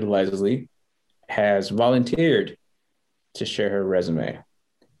producer, Leslie, has volunteered to share her resume.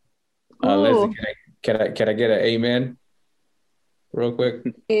 Leslie, can I get an amen real quick?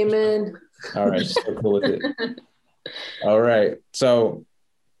 Amen. All right, so cool with it. All right. So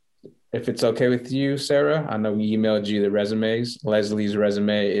if it's okay with you, Sarah, I know we emailed you the resumes. Leslie's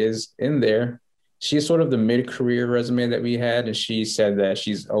resume is in there. She's sort of the mid-career resume that we had, and she said that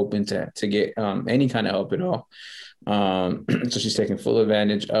she's open to get any kind of help at all. So she's taking full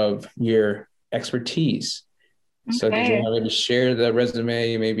advantage of your expertise. Okay. So did you want me to share the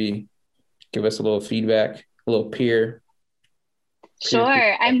resume, maybe give us a little feedback, a little peer? Sure.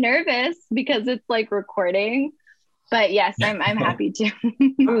 Feedback. I'm nervous because it's like recording, but yes, I'm happy to.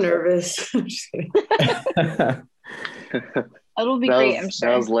 I'm nervous. It'll be great, I'm sure.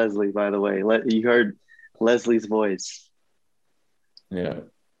 That was Leslie, by the way. You heard Leslie's voice. Yeah.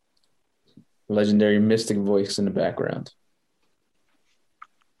 Legendary mystic voice in the background.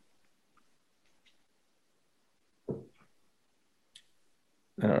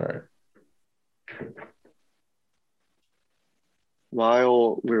 All right.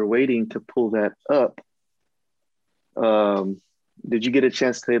 While we're waiting to pull that up, did you get a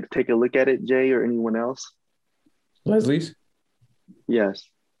chance to take a look at it, Jay, or anyone else? Leslie's? Yes.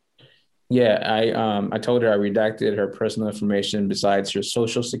 Yeah, I told her I redacted her personal information besides her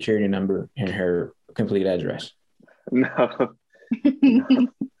social security number and her complete address. No.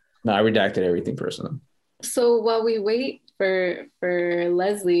 No, I redacted everything personal. So while we wait for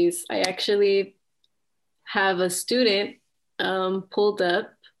Leslie's, I actually have a student pulled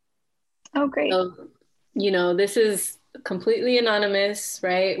up. Oh, great. So, this is completely anonymous,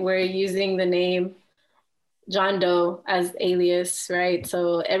 right? We're using the name John Doe as alias, right?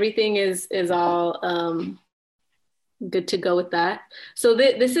 So everything is all good to go with that. So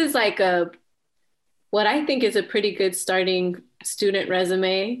this is like what I think is a pretty good starting student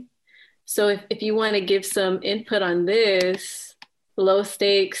resume. So if you want to give some input on this, low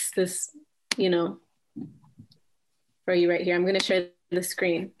stakes, this, for you right here, I'm going to share the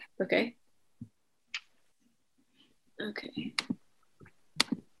screen. Okay. Okay.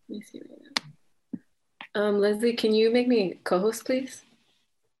 Let me see right now. Leslie, can you make me co-host, please?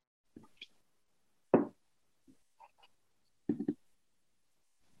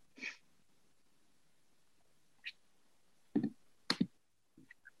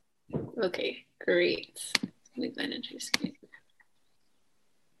 Okay, great. Leave that into your screen.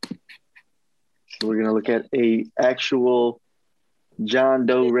 So we're gonna look at a actual John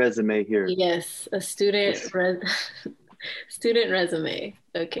Doe resume here. Yes, a student student resume.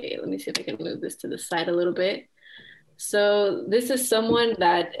 Okay, let me see if I can move this to the side a little bit. So this is someone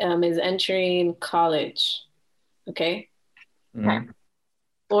that is entering college. Okay. Mm-hmm.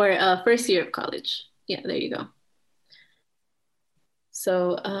 Or first year of college. Yeah, there you go.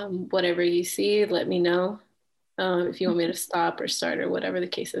 So whatever you see, let me know if you want me to stop or start or whatever the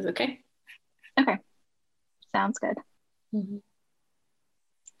case is, okay? Okay, sounds good. Mm-hmm.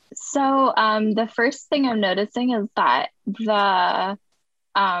 So the first thing I'm noticing is that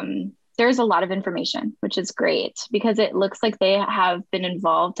there's a lot of information, which is great because it looks like they have been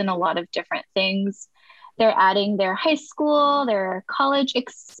involved in a lot of different things. They're adding their high school, their college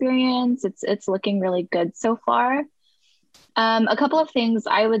experience. It's looking really good so far. A couple of things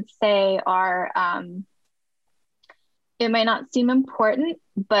I would say are, it might not seem important,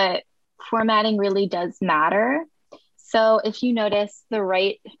 but formatting really does matter. So if you notice the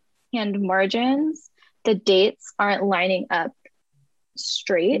right-hand margins, the dates aren't lining up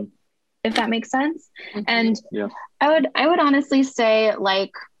straight, if that makes sense. Mm-hmm. And yeah. I would honestly say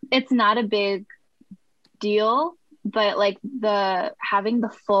like, it's not a big deal, but like having the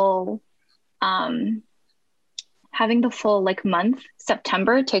full like month,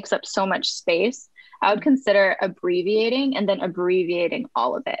 September, takes up so much space. I would consider abbreviating and then abbreviating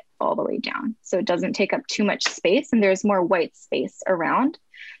all of it all the way down. So it doesn't take up too much space and there's more white space around.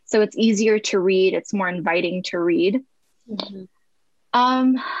 So it's easier to read. It's more inviting to read.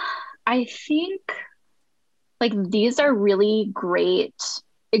 Mm-hmm. I think like these are really great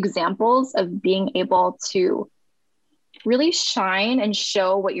examples of being able to really shine and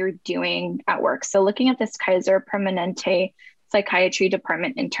show what you're doing at work. So looking at this Kaiser Permanente psychiatry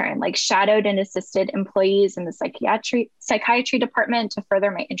department intern, like shadowed and assisted employees in the psychiatry department to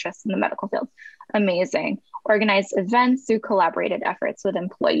further my interest in the medical field. Amazing. Organized events through collaborated efforts with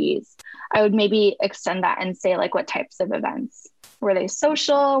employees. I would maybe extend that and say like what types of events? Were they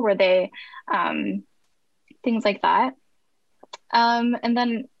social? Were they things like that? And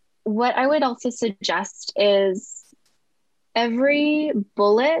then what I would also suggest is every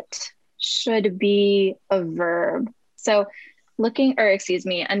bullet should be a verb. So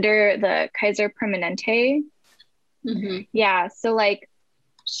under the Kaiser Permanente, mm-hmm. yeah, so like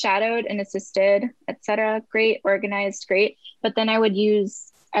shadowed and assisted, etc. Great, organized, great. But then I would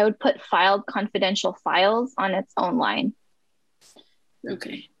put filed confidential files on its own line.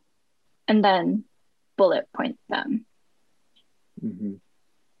 Okay. And then bullet point them. Mm-hmm.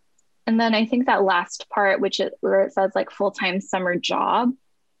 And then I think that last part, where it says like full-time summer job,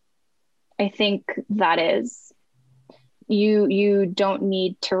 I think that is, you don't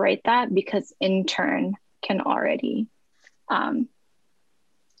need to write that because intern can already,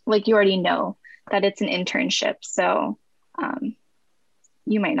 like you already know that it's an internship. So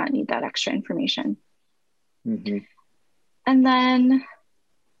you might not need that extra information. Mm-hmm. And then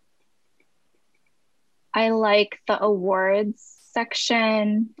I like the awards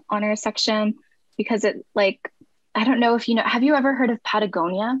section, honor section, because it like, I don't know if you know, have you ever heard of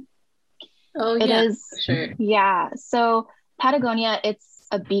Patagonia? Oh, it yeah, is, sure. Yeah. So Patagonia, it's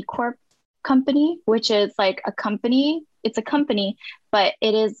a B Corp company, which is like it's a company, but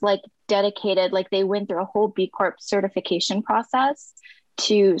it is like dedicated, like they went through a whole B Corp certification process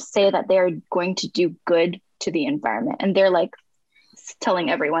to say that they're going to do good to the environment. And they're like telling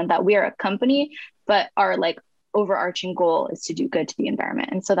everyone that we are a company, but our like overarching goal is to do good to the environment.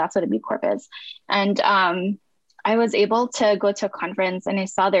 And so that's what a B Corp is. And I was able to go to a conference and I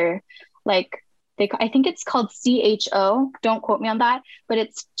saw their, I think it's called CHO. Don't quote me on that, but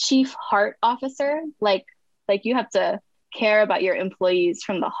it's Chief Heart Officer. Like you have to care about your employees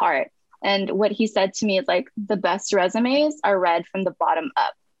from the heart. And what he said to me is like, the best resumes are read from the bottom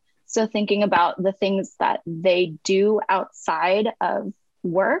up. So thinking about the things that they do outside of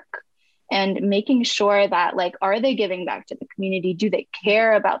work and making sure that like, are they giving back to the community? Do they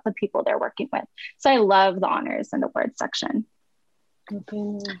care about the people they're working with? So I love the honors and awards section.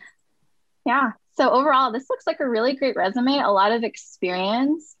 Okay. Yeah. So overall, this looks like a really great resume, a lot of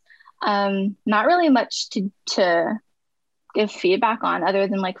experience, not really much to give feedback on other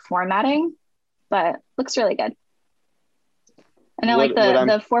than like formatting, but looks really good. And I like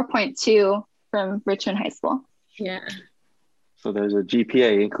the 4.2 from Richmond High School. Yeah. So there's a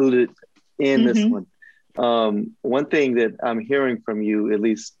GPA included in this one. One thing that I'm hearing from you, at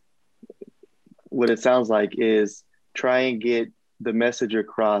least what it sounds like, is try and get the message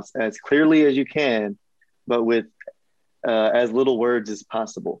across as clearly as you can, but with as little words as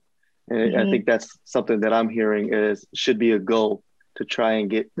possible. And I think that's something that I'm hearing should be a goal, to try and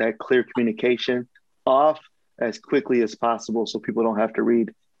get that clear communication off as quickly as possible so people don't have to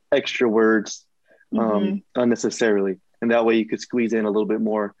read extra words unnecessarily. And that way you could squeeze in a little bit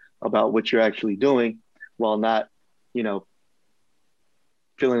more about what you're actually doing while not,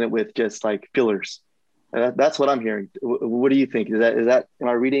 filling it with just like fillers. That's what I'm hearing. What do you think? Is that, am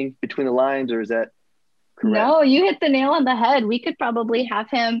I reading between the lines, or is that correct? No, you hit the nail on the head. We could probably have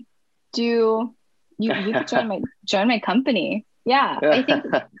him you could join my company. Yeah, I think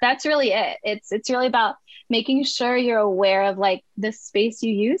that's really it. It's really about making sure you're aware of like the space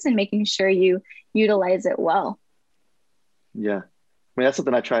you use and making sure you utilize it well. Yeah. I mean, that's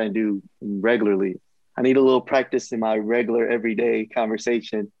something I try and do regularly. I need a little practice in my regular everyday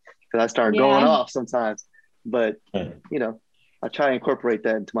conversation because I start going off sometimes. But, I try and incorporate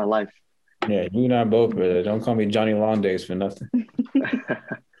that into my life. Yeah, you and I both, brother. Don't call me Johnny Long Days for nothing.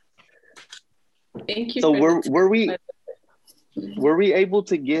 Thank you. So were we able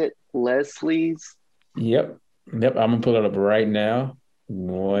to get Leslie's? Yep. I'm gonna pull it up right now.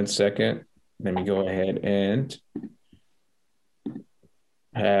 1 second. Let me go ahead and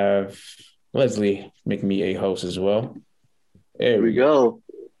have Leslie make me a host as well. There we go.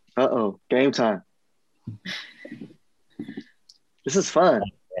 Game time. This is fun.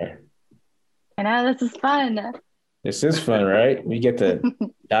 I know, this is fun. This is fun, right? We get to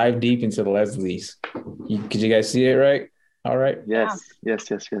dive deep into the Leslie's. Could you guys see it, right? All right. Yes.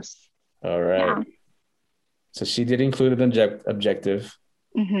 All right. Yeah. So she did include an objective.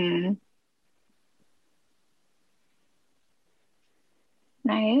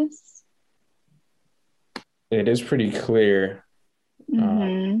 Nice. It is pretty clear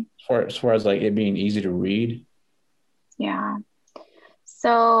as far as like it being easy to read. Yeah.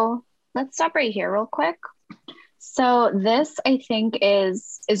 So let's stop right here real quick. So this, I think,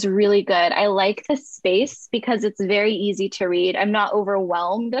 is really good. I like the space because it's very easy to read. I'm not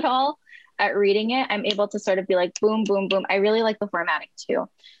overwhelmed at all at reading it. I'm able to sort of be like, boom, boom, boom. I really like the formatting too.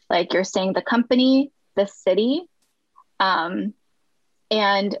 Like you're saying the company, the city. And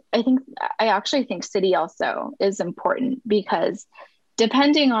I actually think city also is important because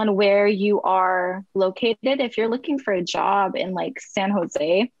depending on where you are located, if you're looking for a job in like San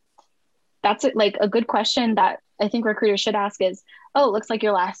Jose, that's like a good question that I think recruiters should ask is, oh, it looks like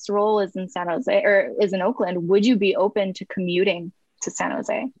your last role is in San Jose or is in Oakland. Would you be open to commuting to San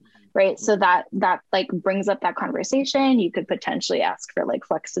Jose? Right. So that like brings up that conversation. You could potentially ask for like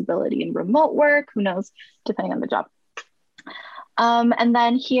flexibility in remote work, who knows, depending on the job. And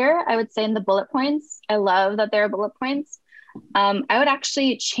then here, I would say in the bullet points, I love that there are bullet points. I would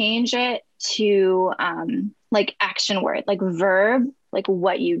actually change it to like action word, like verb, like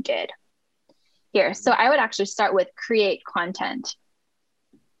what you did. Here. So I would actually start with create content.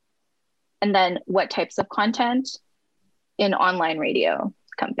 And then what types of content in online radio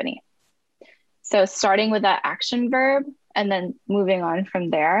company. So starting with that action verb and then moving on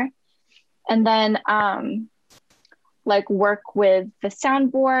from there. And then like work with the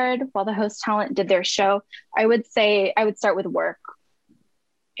soundboard while the host talent did their show. I would say I would start with work.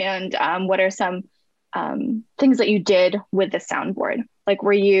 And what are some things that you did with the soundboard? Like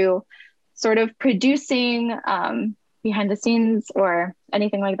were you sort of producing behind the scenes or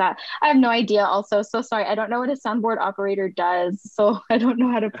anything like that? I have no idea also. So sorry, I don't know what a soundboard operator does. So I don't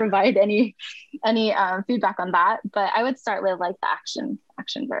know how to provide any feedback on that, but I would start with like the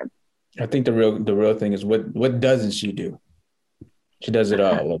action verb. I think the real thing is what doesn't she do? She does it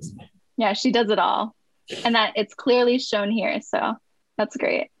all. Yeah, she does it all. and that it's clearly shown here. So that's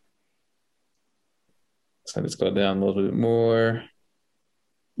great. So let's go down a little bit more.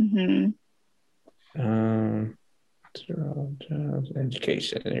 Mm-hmm. Jobs,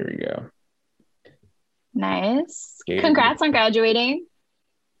 education. There we go. Nice. Congrats on graduating.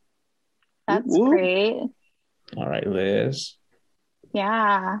 That's great. All right, Liz.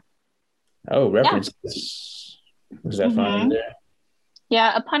 Yeah. Oh, references. Was that fine in there?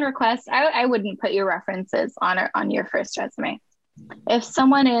 Yeah, upon request, I wouldn't put your references on your first resume.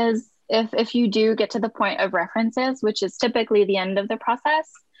 If you do get to the point of references, which is typically the end of the process,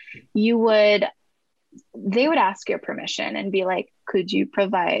 they would ask your permission and be like, could you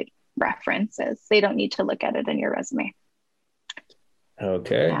provide references? They don't need to look at it in your resume.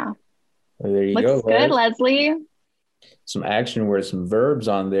 Okay. Yeah. Well, there you go. Looks good, Leslie. Some action words, some verbs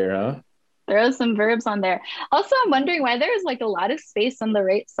on there, huh? There are some verbs on there. Also, I'm wondering why there's like a lot of space on the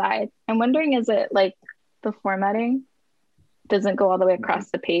right side. I'm wondering, is it like the formatting doesn't go all the way across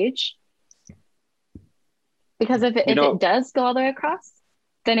the page? Because if it does go all the way across,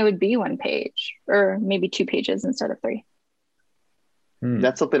 then it would be one page or maybe 2 pages instead of 3.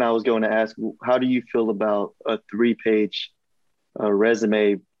 That's something I was going to ask. How do you feel about a 3-page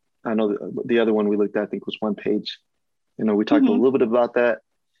resume? I know the other one we looked at, I think, was 1 page. We talked a little bit about that.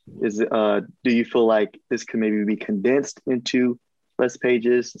 Do you feel like this can maybe be condensed into less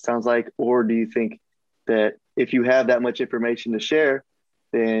pages, it sounds like, or do you think that if you have that much information to share,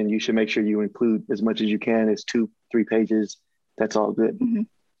 then you should make sure you include as much as you can as 2-3 pages? That's all good.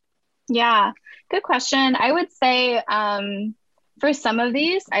 Yeah, good question. I would say for some of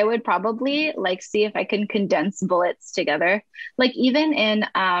these, I would probably see if I can condense bullets together. Like even in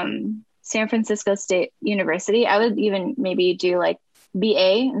San Francisco State University, I would even maybe do like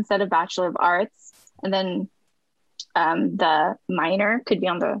BA instead of Bachelor of Arts. And then the minor could be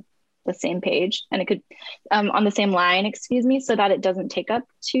on the same page, and it could on the same line, excuse me, so that it doesn't take up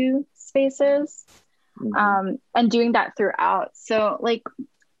 2 spaces. And doing that throughout. So like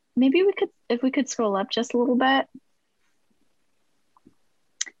maybe if we could scroll up just a little bit.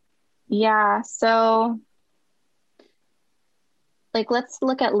 Yeah, so like let's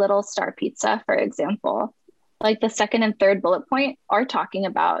look at Little Star Pizza, for example. Like the second and third bullet point are talking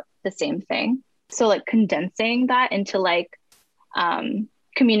about the same thing. So like condensing that into like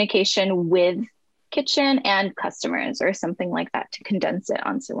communication with kitchen and customers or something like that to condense it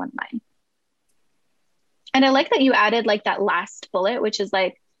onto 1 line. And I like that you added like that last bullet, which is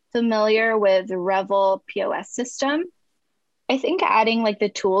like familiar with Revel POS system. I think adding like the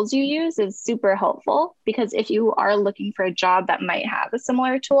tools you use is super helpful, because if you are looking for a job that might have a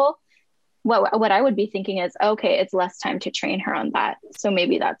similar tool, what I would be thinking is, okay, it's less time to train her on that. So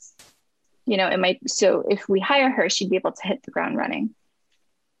maybe that's, it might, so if we hire her, she'd be able to hit the ground running.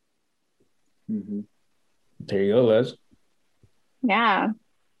 There you go, Les. Yeah.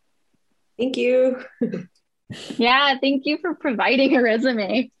 Thank you. Yeah, thank you for providing a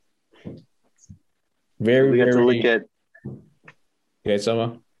resume. Very, we got very. to look at. Okay,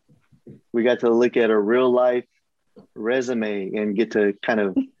 Soma. We got to look at a real life resume and get to kind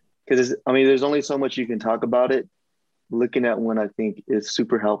of, because there's only so much you can talk about it. Looking at one, I think, is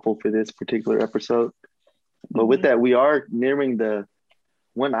super helpful for this particular episode. But with that, we are nearing the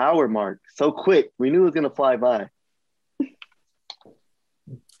 1 hour mark. So quick, we knew it was going to fly by.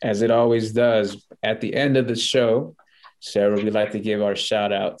 As it always does, at the end of the show, Sarah, we like to give our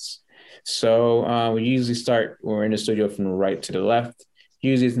shout outs. So we usually start when we're in the studio from the right to the left.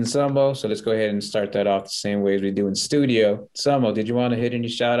 Usually it's in Samo, so let's go ahead and start that off the same way as we do in studio. Samo, did you want to hit any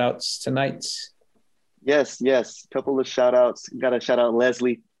shout outs tonight? Yes. A couple of shout outs. Got to shout out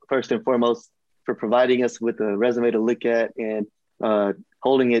Leslie, first and foremost, for providing us with a resume to look at and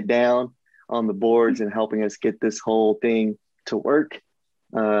holding it down on the boards and helping us get this whole thing to work.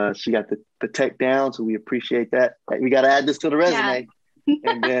 She got the tech down, so we appreciate that. We got to add this to the resume. Yeah.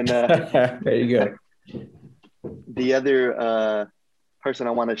 And then there you go. The other person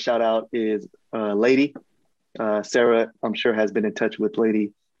I want to shout out is Lady. Sarah, I'm sure, has been in touch with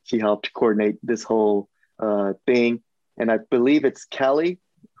Lady. She helped coordinate this whole thing. And I believe it's Kelly,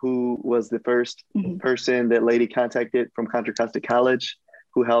 who was the first person that Lady contacted from Contra Costa College,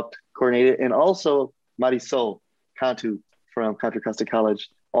 who helped coordinate it. And also Marisol Cantu from Contra Costa College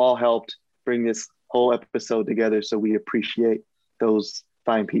all helped bring this whole episode together. So we appreciate those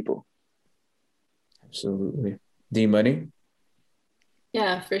fine people. Absolutely. D-Money?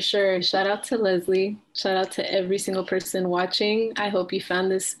 Yeah, for sure. Shout out to Leslie. Shout out to every single person watching. I hope you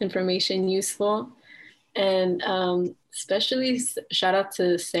found this information useful. And especially shout out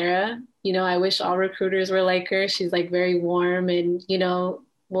to Sarah. I wish all recruiters were like her. She's like very warm and,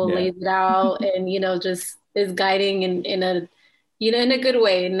 lays it out and, just is guiding in a, in a good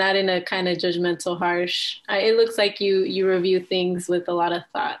way, not in a kind of judgmental, harsh. It looks like you review things with a lot of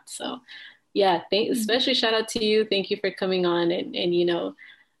thought. So yeah, especially shout out to you. Thank you for coming on and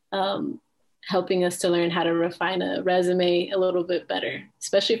helping us to learn how to refine a resume a little bit better,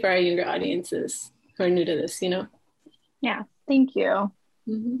 especially for our younger audiences who are new to this, Yeah, thank you.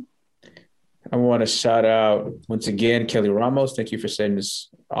 Mm-hmm. I want to shout out once again, Kelly Ramos. Thank you for setting this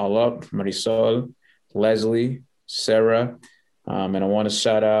all up. Marisol, Leslie, Sarah. And I want to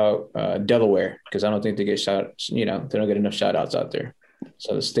shout out Delaware, because I don't think they get they don't get enough shout outs out there.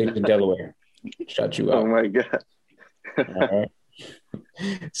 So the state of Delaware, shout you out. Oh my God. All right.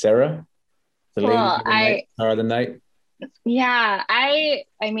 Sarah, the lady of the night. Yeah, I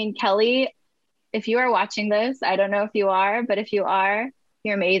mean, Kelly, if you are watching this, I don't know if you are, but if you are,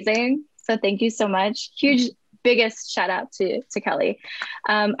 you're amazing. So thank you so much. Biggest shout out to Kelly.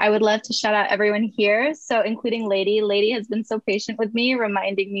 I would love to shout out everyone here. So including Lady. Lady has been so patient with me,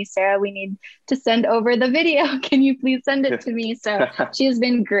 reminding me, Sarah, we need to send over the video. Can you please send it to me? So she has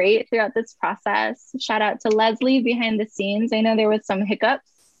been great throughout this process. Shout out to Leslie behind the scenes. I know there was some hiccups.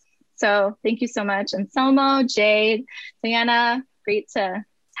 So thank you so much. And Selmo, Jade, Diana, great to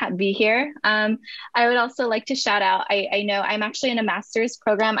be here. I would also like to shout out, I know I'm actually in a master's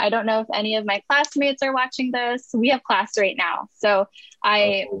program. I don't know if any of my classmates are watching this. We have class right now. So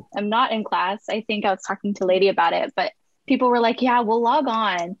I am not in class. I think I was talking to Lady about it, but people were like, yeah, we'll log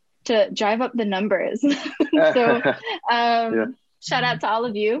on to drive up the numbers. So shout out to all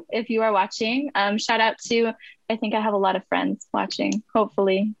of you if you are watching. Shout out to, I think I have a lot of friends watching,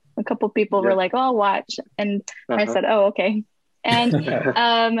 hopefully. A couple people were like, oh, I'll watch. And I said, oh, okay.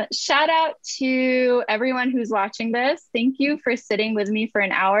 And shout out to everyone who's watching this. Thank you for sitting with me for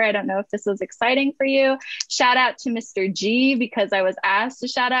an hour. I don't know if this was exciting for you. Shout out to Mr. G, because I was asked to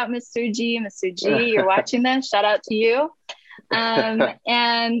shout out Mr. G. Mr. G, you're watching this. Shout out to you.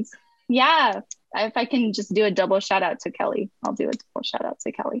 And yeah, if I can just do a double shout out to Kelly, I'll do a double shout out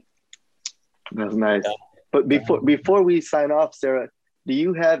to Kelly. That's nice. But before we sign off, Sarah, do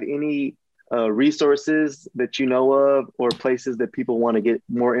you have any resources that you know of, or places that people want to get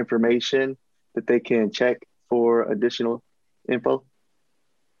more information that they can check for additional info?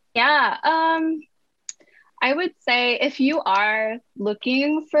 Yeah, I would say if you are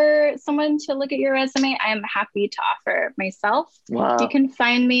looking for someone to look at your resume, I'm happy to offer myself. Wow. You can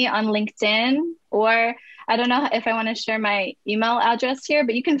find me on LinkedIn, or I don't know if I want to share my email address here,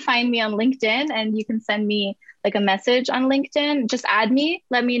 but you can find me on LinkedIn and you can send me like a message on LinkedIn. Just add me,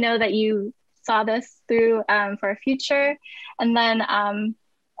 let me know that you saw this through for a future, and then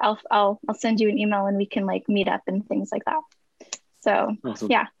I'll send you an email and we can like meet up and things like that. So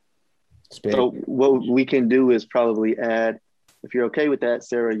awesome. Yeah. So what we can do is probably add, if you're okay with that,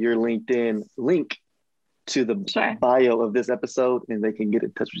 Sarah, your LinkedIn link to the bio of this episode, and they can get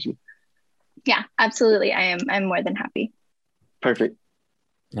in touch with you. Yeah, absolutely. I'm more than happy. Perfect.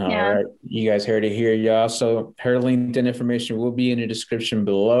 All right. You guys heard it here, y'all. So her LinkedIn information will be in the description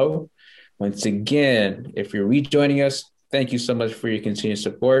below. Once again, if you're rejoining us, thank you so much for your continued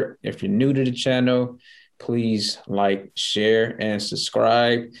support. If you're new to the channel, please like, share, and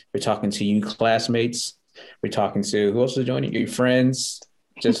subscribe. We're talking to you classmates. We're talking to, who else is joining? Your friends.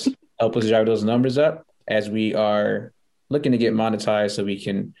 Just help us drive those numbers up as we are looking to get monetized so we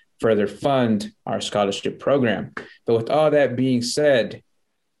can further fund our scholarship program. But with all that being said,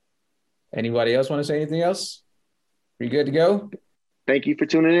 anybody else want to say anything else? We good to go? Thank you for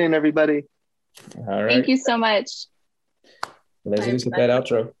tuning in, everybody. All right. Thank you so much. Leslie, hit that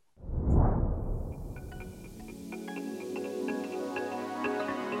outro.